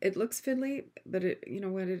fiddly. It looks fiddly, but it, you know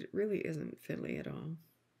what, it really isn't fiddly at all.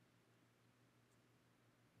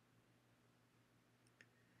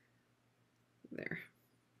 There.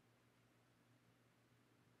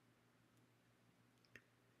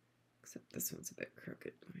 Except this one's a bit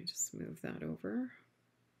crooked. Let me just move that over.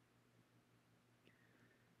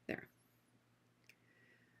 There.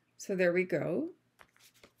 So there we go.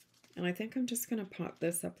 And I think I'm just going to pop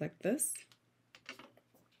this up like this.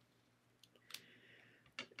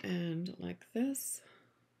 And like this.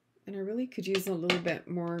 And I really could use a little bit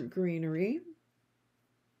more greenery.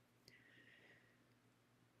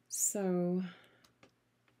 So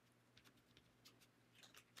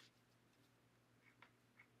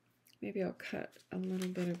maybe I'll cut a little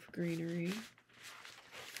bit of greenery.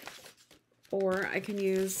 Or I can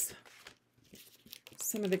use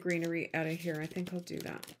some of the greenery out of here. I think I'll do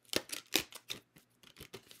that.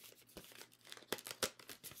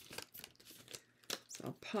 So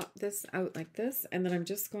I'll pop this out like this, and then I'm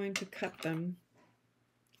just going to cut them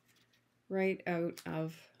right out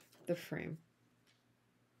of the frame.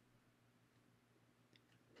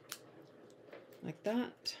 Like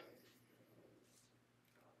that.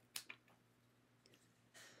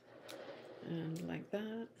 And like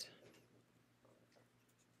that.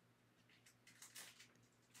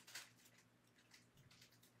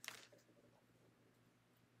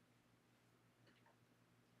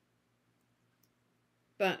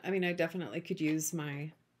 But I mean, I definitely could use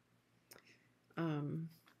my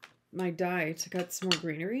my die to cut some more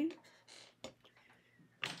greenery.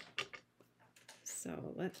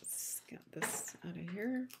 So let's get this out of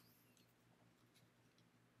here.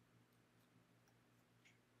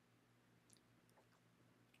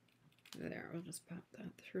 There, we'll just pop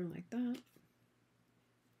that through like that.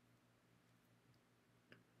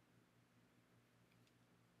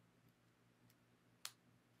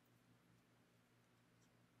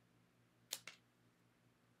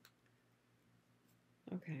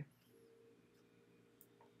 Okay.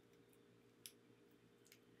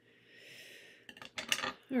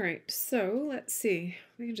 All right, so let's see.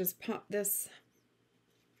 We can just pop this.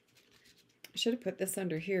 I should have put this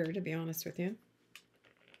under here, to be honest with you.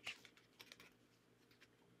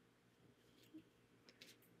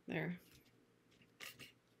 There.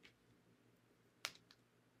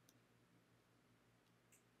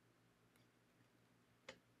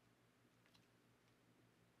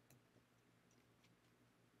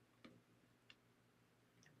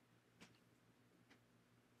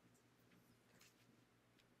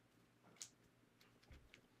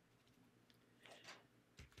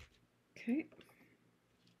 Okay.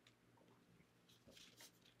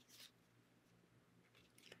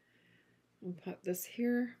 We'll pop this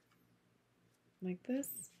here like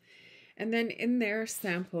this. And then in their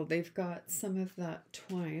sample, they've got some of that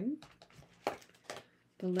twine,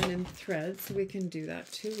 the linen thread, so we can do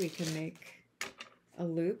that too. We can make a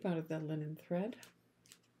loop out of the linen thread.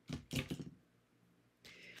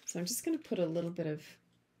 So I'm just going to put a little bit of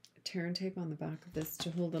tear and tape on the back of this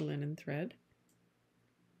to hold the linen thread.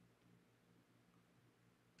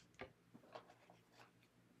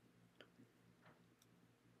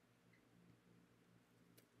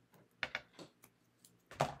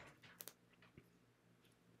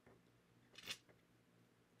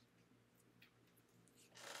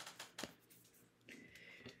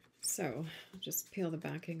 So I'll just peel the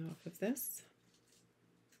backing off of this.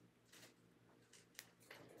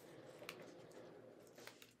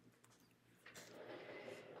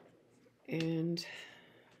 And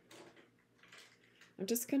I'm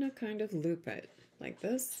just going to kind of loop it like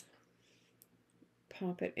this.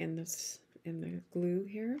 Pop it in the glue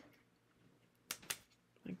here.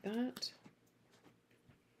 Like that.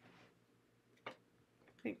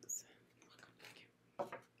 Thanks.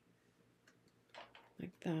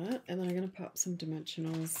 Like that, and then I'm going to pop some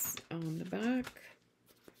dimensionals on the back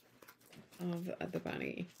of the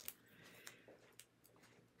bunny.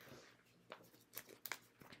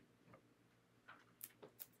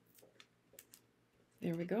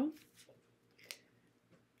 There we go.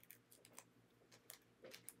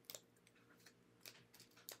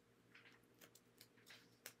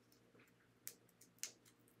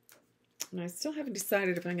 And I still haven't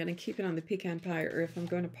decided if I'm going to keep it on the pecan pie or if I'm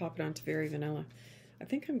going to pop it onto Very Vanilla. I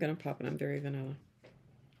think I'm going to pop it on Very Vanilla.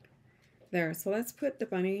 There, so let's put the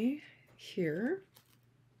bunny here.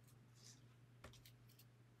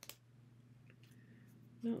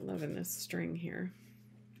 Not loving this string here.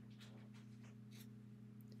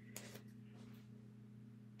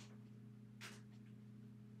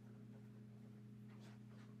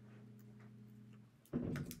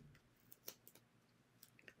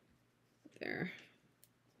 There.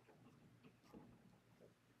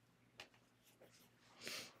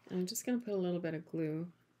 I'm just going to put a little bit of glue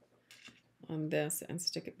on this and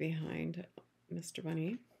stick it behind Mr.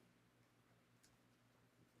 Bunny.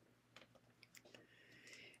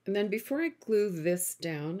 And then before I glue this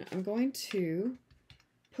down, I'm going to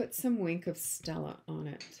put some Wink of Stella on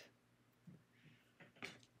it.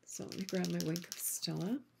 So let me grab my Wink of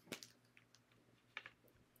Stella.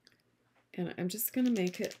 And I'm just going to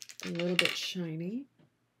make it a little bit shiny.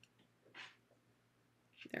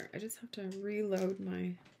 There, I just have to reload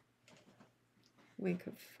my Wink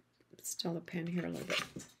of Stella pen here a little bit.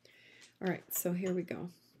 All right, so here we go.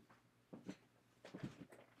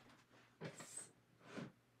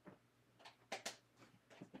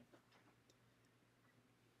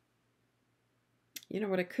 You know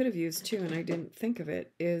what I could have used too, and I didn't think of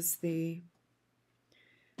it, is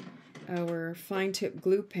our fine tip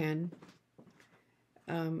glue pen.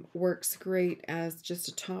 Works great as just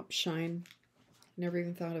a top shine. Never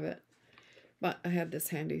even thought of it, but I had this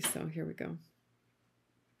handy, so here we go.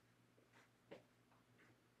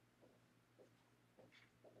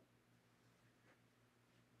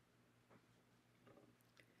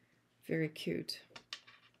 Very cute.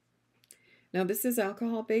 Now this is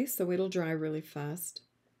alcohol based, so it'll dry really fast.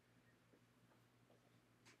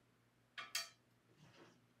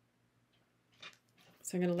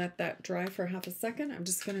 So I'm going to let that dry for half a second. I'm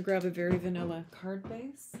just going to grab a Very Vanilla card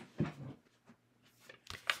base.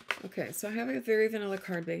 Okay, so I have a Very Vanilla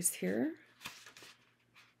card base here.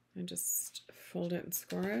 And just fold it and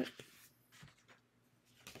score it.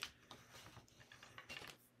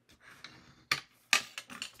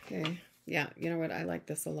 Okay, yeah, you know what? I like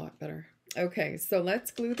this a lot better. Okay, so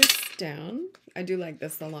let's glue this down. I do like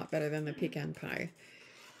this a lot better than the pecan pie.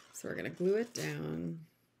 So we're going to glue it down.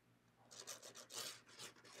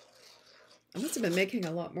 I must have been making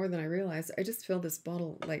a lot more than I realized. I just filled this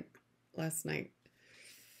bottle like last night.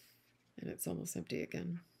 And it's almost empty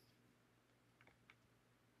again.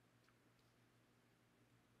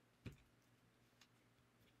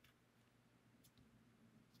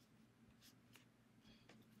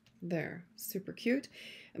 There, super cute.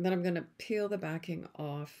 And then I'm going to peel the backing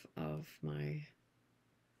off of my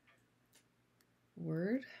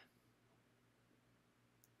word.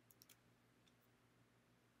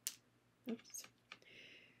 Oops.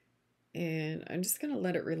 And I'm just going to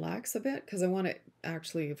let it relax a bit because I want it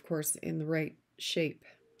actually, of course, in the right shape.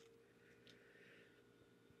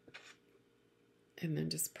 And then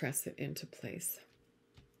just press it into place.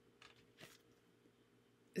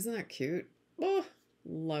 Isn't that cute? Oh,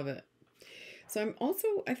 love it. So I'm also,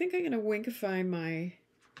 I think I'm going to winkify my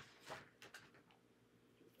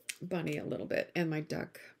bunny a little bit and my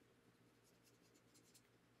duck.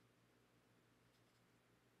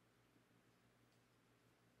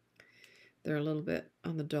 They're a little bit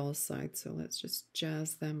on the dull side, so let's just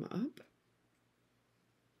jazz them up.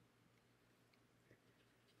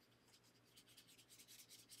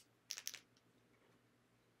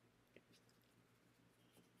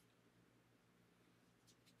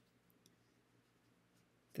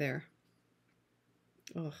 There.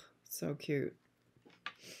 Oh, so cute.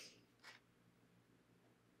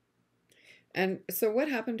 And so what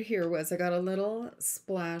happened here was I got a little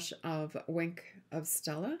splash of Wink of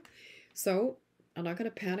Stella. So I'm not going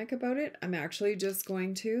to panic about it. I'm actually just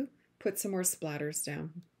going to put some more splatters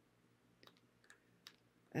down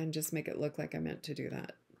and just make it look like I meant to do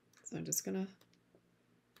that. So I'm just going to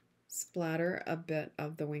splatter a bit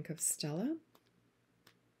of the Wink of Stella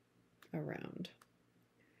around.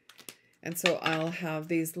 And so I'll have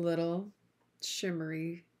these little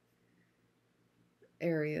shimmery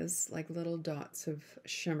areas, like little dots of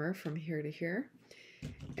shimmer from here to here.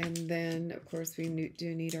 And then, of course, we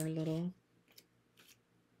do need our little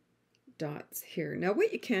dots here. Now,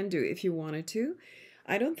 what you can do if you wanted to,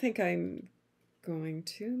 I don't think I'm going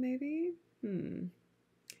to, maybe.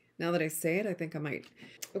 Now that I say it, I think I might.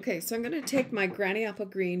 Okay, so I'm going to take my Granny Apple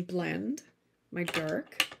Green blend, my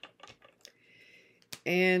dark,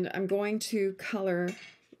 and I'm going to color,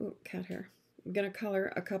 oh, cat hair. I'm going to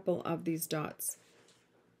color a couple of these dots.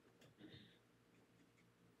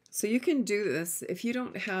 So you can do this if you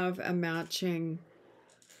don't have a matching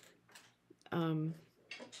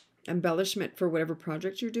embellishment for whatever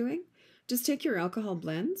project you're doing. Just take your alcohol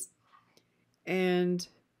blends and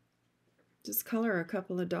just color a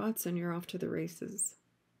couple of dots and you're off to the races.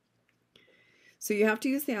 So you have to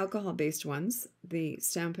use the alcohol-based ones, the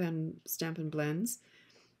Stampin' blends.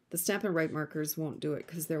 The Stampin' Right markers won't do it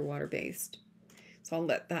because they're water-based. So I'll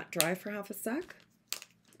let that dry for half a sec.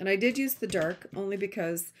 And I did use the dark only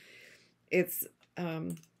because it's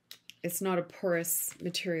not a porous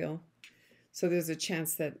material. So there's a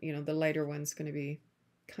chance that, you know, the lighter one's going to be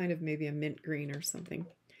kind of maybe a mint green or something.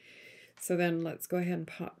 So then let's go ahead and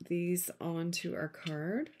pop these onto our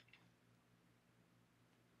card.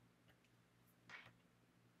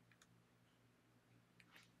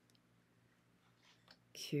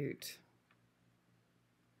 Cute.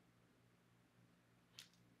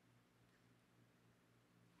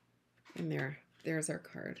 And there's our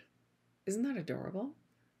card. Isn't that adorable?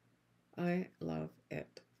 I love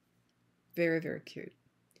it. Very, very cute.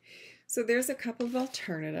 So there's a couple of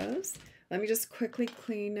alternatives. Let me just quickly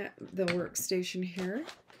clean the workstation here.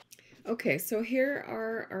 Okay, so here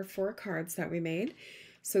are our 4 cards that we made.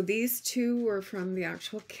 So these 2 were from the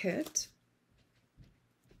actual kit,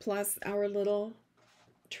 plus our little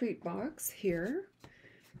treat box here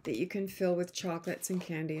that you can fill with chocolates and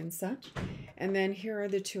candy and such. And then here are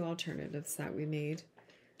the 2 alternatives that we made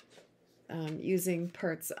using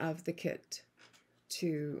parts of the kit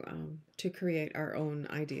to create our own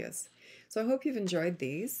ideas. So I hope you've enjoyed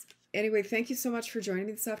these. Anyway, thank you so much for joining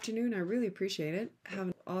me this afternoon. I really appreciate it. Have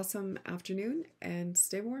an awesome afternoon and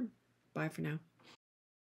stay warm. Bye for now.